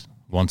because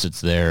once it's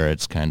there,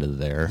 it's kind of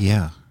there.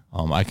 Yeah.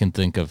 I can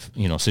think of,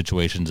 you know,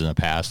 situations in the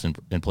past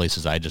and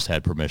places I just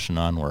had permission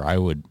on where I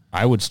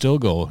would still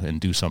go and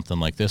do something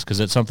like this because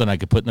it's something I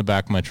could put in the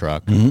back of my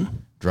truck,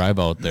 drive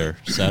out there,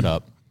 set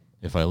up.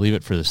 If I leave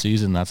it for the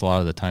season, that's a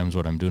lot of the times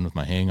what I'm doing with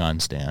my hang-on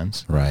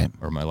stands, right,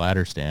 or my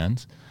ladder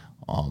stands,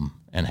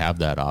 and have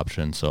that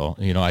option. So,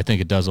 you know, I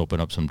think it does open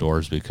up some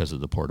doors because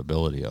of the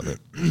portability of it.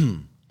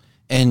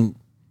 And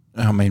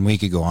I mean, we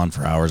could go on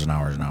for hours and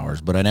hours and hours,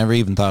 but I never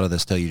even thought of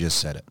this till you just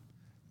said it.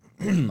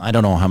 I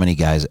don't know how many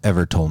guys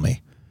ever told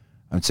me.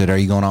 I said, "Are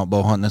you going out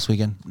bow hunting this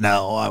weekend?"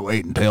 "No, I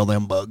wait until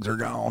them bugs are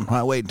gone.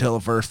 I wait until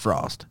the first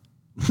frost."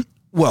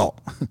 Well,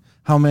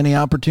 how many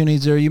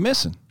opportunities are you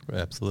missing?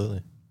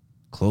 Absolutely.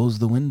 Close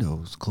the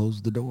windows,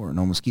 close the door.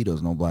 No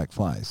mosquitoes, no black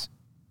flies.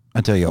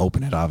 Until you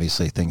open it,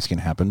 obviously things can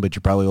happen, but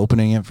you're probably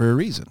opening it for a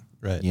reason.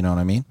 Right. You know what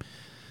I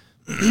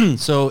mean?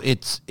 So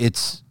it's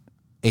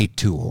a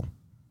tool.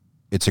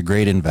 It's a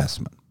great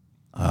investment.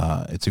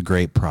 It's a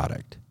great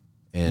product.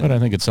 And but I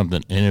think it's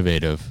something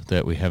innovative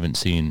that we haven't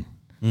seen.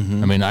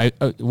 I mean,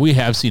 we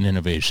have seen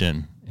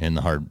innovation in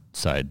the hard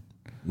side.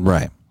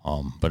 Right.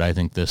 But I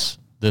think this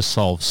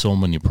solves so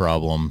many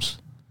problems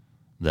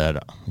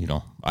that, you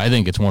know, I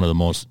think it's one of the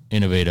most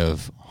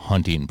innovative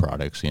hunting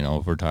products. You know,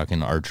 if we're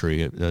talking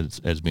archery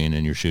as being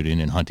in your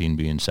shooting and hunting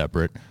being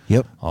separate.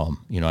 Yep.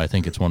 You know, I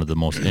think it's one of the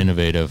most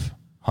innovative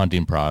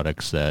hunting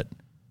products that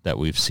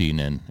we've seen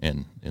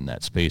in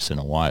that space in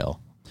a while.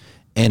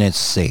 And it's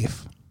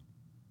safe.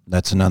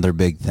 That's another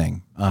big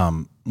thing.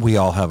 We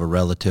all have a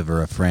relative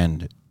or a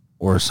friend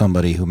or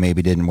somebody who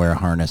maybe didn't wear a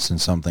harness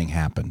and something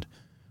happened,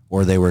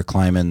 or they were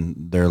climbing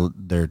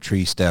their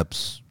tree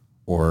steps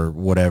or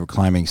whatever,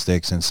 climbing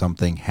sticks, and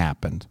something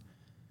happened.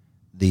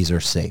 These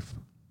are safe.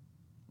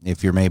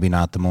 If you're maybe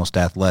not the most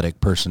athletic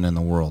person in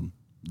the world,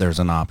 there's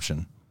an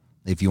option.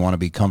 If you want to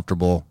be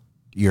comfortable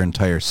your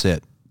entire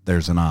sit,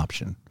 there's an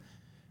option.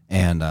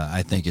 And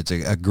I think it's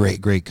a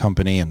great, great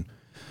company. And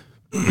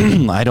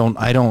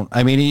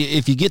I mean,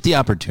 if you get the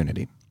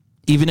opportunity,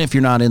 even if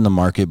you're not in the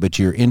market, but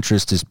your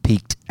interest is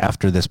piqued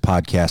after this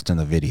podcast and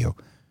the video,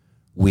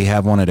 we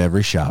have one at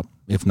every shop,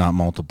 if not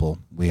multiple.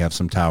 We have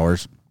some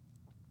towers.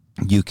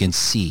 You can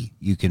see,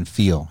 you can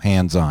feel,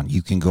 hands-on.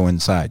 You can go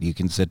inside. You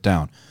can sit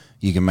down.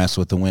 You can mess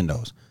with the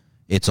windows.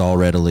 It's all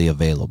readily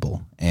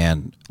available.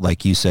 And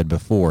like you said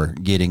before,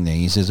 getting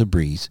these is a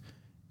breeze.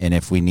 And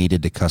if we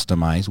needed to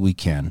customize, we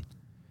can.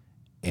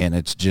 And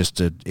it's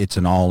just it's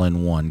an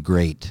all-in-one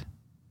great,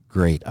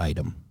 great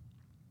item.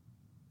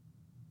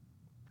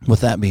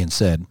 With that being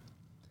said,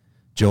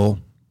 Joel,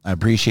 I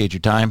appreciate your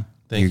time.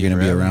 You're going to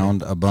be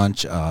around a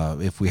bunch.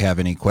 If we have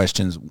any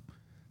questions,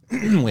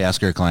 we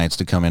ask our clients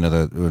to come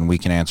into and we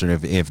can answer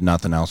it. If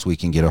nothing else, we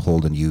can get a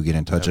hold of you, get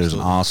in touch. Absolutely. There's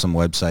an awesome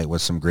website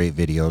with some great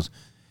videos,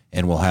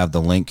 and we'll have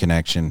the link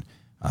connection,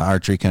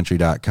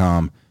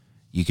 archerycountry.com.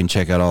 You can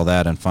check out all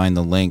that and find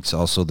the links.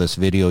 Also, this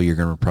video you're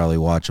going to probably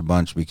watch a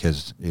bunch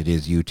because it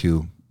is you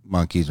two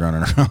monkeys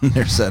running around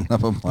there setting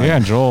up a blind. Yeah,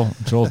 and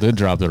Joel did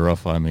drop the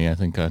rough on me. I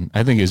think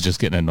he's just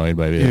getting annoyed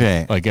by it,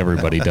 okay, like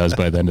everybody does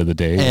by the end of the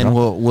day. And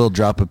we'll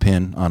drop a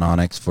pin on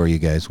Onyx for you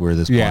guys where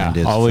this blind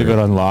is. I'll leave it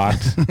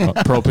unlocked.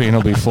 Propane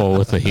will be full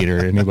with the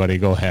heater. Anybody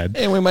go ahead.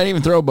 And we might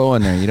even throw a bow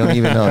in there. You don't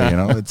even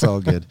know. It's all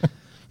good.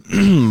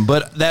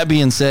 But that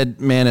being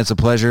said, man, it's a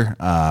pleasure.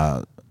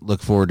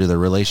 Look forward to the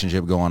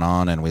relationship going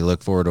on, and we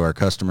look forward to our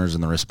customers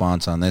and the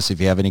response on this. If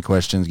you have any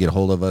questions, get a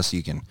hold of us.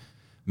 You can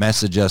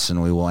message us,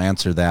 and we will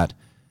answer that.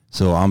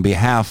 So on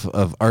behalf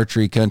of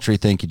Archery Country,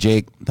 thank you,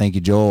 Jake. Thank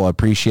you, Joel. I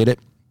appreciate it.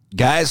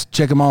 Guys,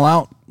 check them all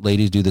out.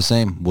 Ladies, do the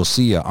same. We'll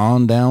see you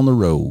on down the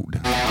road.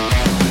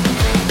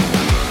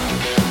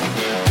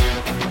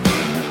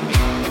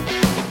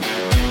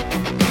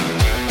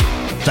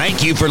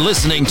 Thank you for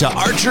listening to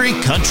Archery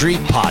Country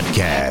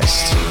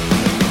Podcast.